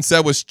spokesman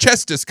said was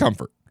chest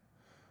discomfort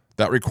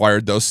that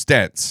required those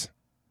stents.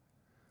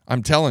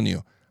 I'm telling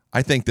you,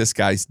 I think this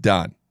guy's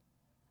done.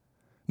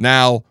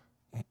 Now,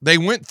 they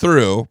went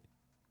through,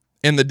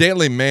 and the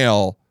Daily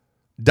Mail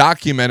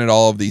documented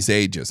all of these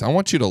ages. I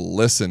want you to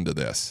listen to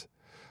this.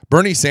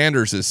 Bernie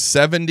Sanders is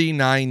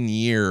 79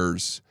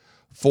 years,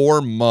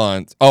 4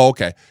 months. Oh,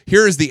 okay.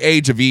 Here is the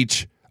age of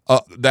each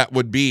that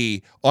would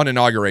be on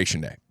Inauguration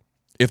Day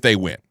if they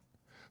win.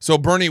 So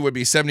Bernie would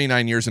be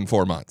 79 years and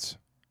 4 months.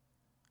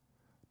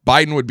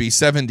 Biden would be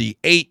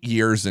 78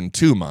 years and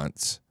 2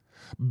 months.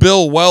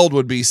 Bill Weld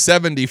would be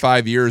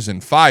 75 years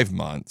and 5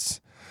 months.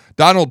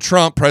 Donald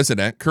Trump,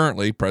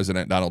 currently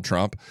President Donald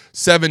Trump,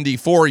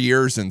 74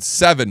 years and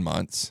 7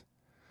 months.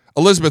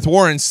 Elizabeth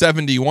Warren,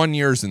 71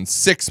 years and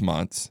 6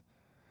 months.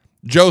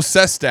 Joe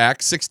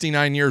Sestak,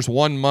 69 years,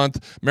 1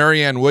 month.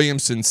 Marianne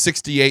Williamson,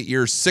 68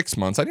 years, 6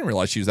 months. I didn't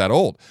realize she was that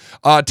old.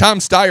 Tom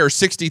Steyer,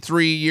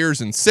 63 years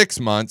and 6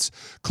 months.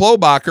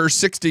 Klobuchar,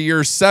 60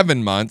 years,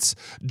 7 months.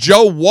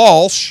 Joe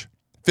Walsh,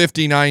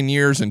 59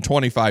 years and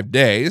 25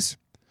 days.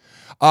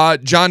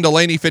 John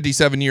Delaney,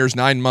 57 years,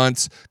 9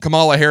 months.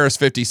 Kamala Harris,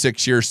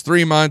 56 years,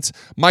 3 months.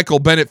 Michael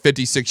Bennett,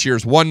 56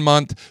 years, 1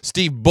 month.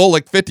 Steve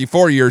Bullock,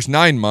 54 years,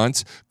 9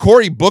 months.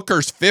 Cory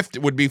Booker's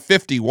would be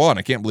 51.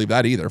 I can't believe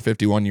that either.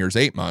 51 years,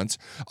 8 months.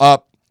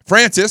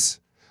 Francis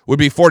would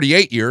be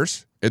 48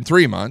 years and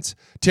 3 months.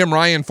 Tim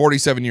Ryan,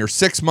 47 years,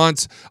 6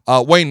 months.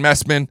 Wayne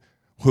Messman,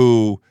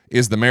 who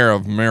is the mayor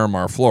of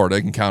Miramar, Florida.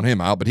 You can count him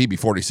out, but he'd be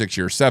 46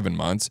 years, 7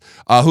 months.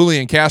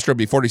 Julian Castro would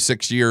be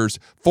 46 years,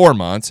 4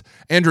 months.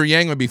 Andrew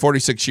Yang would be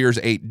 46 years,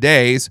 8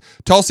 days.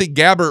 Tulsi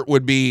Gabbard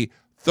would be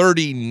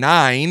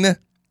 39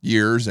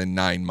 years and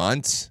 9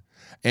 months.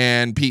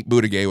 And Pete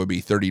Buttigieg would be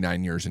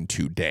 39 years and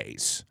 2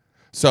 days.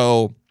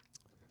 So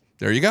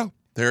there you go.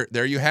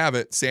 There you have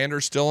it.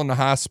 Sanders still in the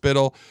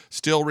hospital,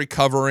 still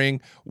recovering.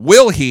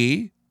 Will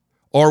he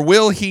or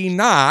will he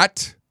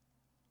not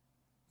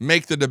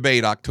make the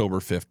debate October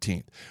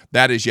 15th?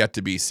 That is yet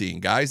to be seen.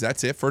 Guys,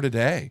 that's it for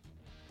today.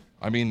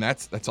 I mean,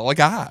 that's all I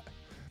got.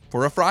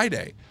 for a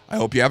Friday. I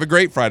hope you have a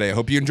great Friday. I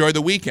hope you enjoy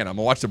the weekend. I'm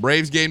going to watch the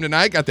Braves game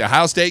tonight. Got the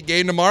Ohio State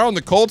game tomorrow and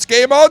the Colts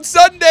game on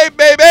Sunday,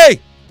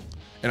 baby.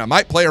 And I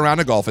might play a round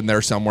of golf in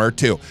there somewhere,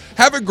 too.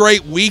 Have a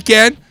great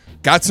weekend.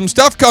 Got some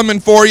stuff coming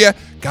for you.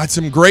 Got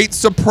some great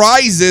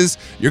surprises.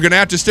 You're going to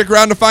have to stick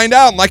around to find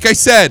out. And like I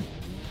said,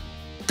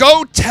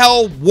 go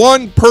tell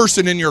one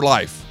person in your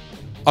life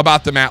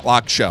about the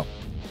Matlock Show.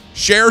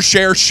 Share,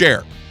 share,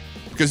 share.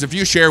 Because if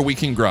you share, we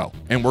can grow.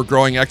 And we're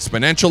growing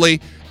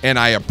exponentially. And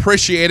I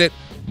appreciate it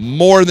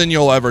more than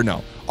you'll ever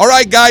know. All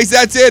right, guys,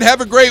 that's it.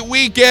 Have a great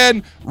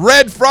weekend.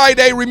 Red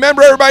Friday.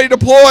 Remember, everybody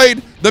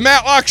deployed. The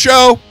Matlock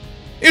Show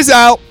is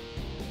out.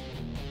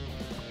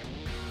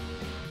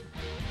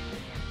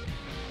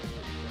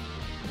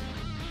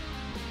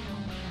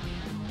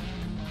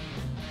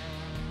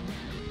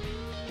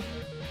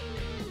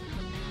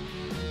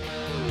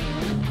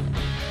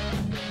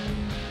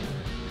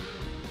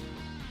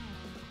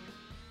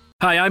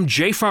 Hi, I'm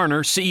Jay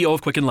Farner, CEO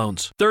of Quicken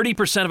Loans.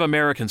 30% of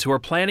Americans who are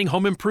planning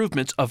home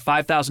improvements of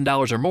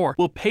 $5,000 or more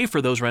will pay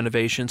for those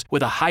renovations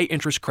with a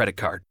high-interest credit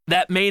card.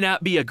 That may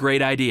not be a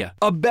great idea.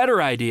 A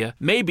better idea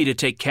may be to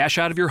take cash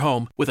out of your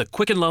home with a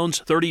Quicken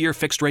Loans 30-year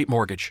fixed-rate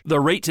mortgage.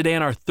 The rate today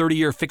on our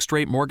 30-year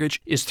fixed-rate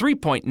mortgage is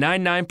 3.99%,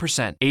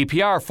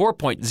 APR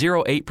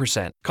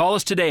 4.08%. Call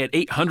us today at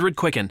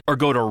 800-QUICKEN or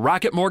go to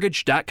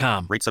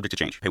rocketmortgage.com. Rate subject to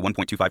change. Pay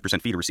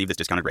 1.25% fee to receive this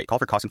discounted rate. Call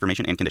for cost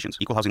information and conditions.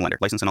 Equal housing lender.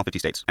 License in all 50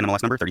 states.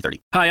 NMLS number 3030.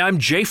 Hi, I'm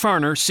Jay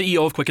Farner,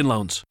 CEO of Quicken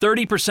Loans.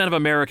 30% of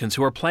Americans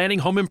who are planning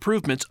home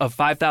improvements of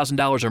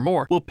 $5,000 or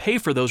more will pay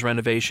for those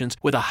renovations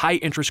with a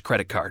high-interest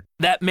credit card.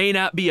 That may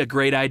not be a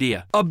great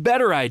idea. A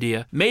better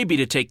idea may be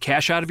to take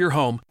cash out of your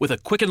home with a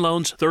Quicken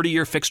Loans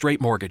 30-year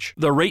fixed-rate mortgage.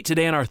 The rate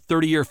today on our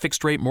 30-year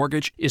fixed-rate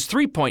mortgage is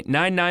 3.99%,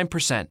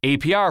 APR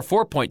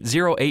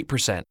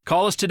 4.08%.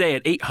 Call us today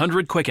at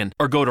 800-QUICKEN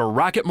or go to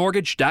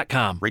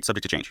rocketmortgage.com. Rate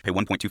subject to change. Pay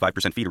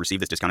 1.25% fee to receive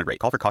this discounted rate.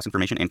 Call for cost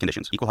information and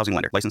conditions. Equal housing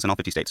lender. License in all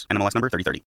 50 states. NMLS number 3030.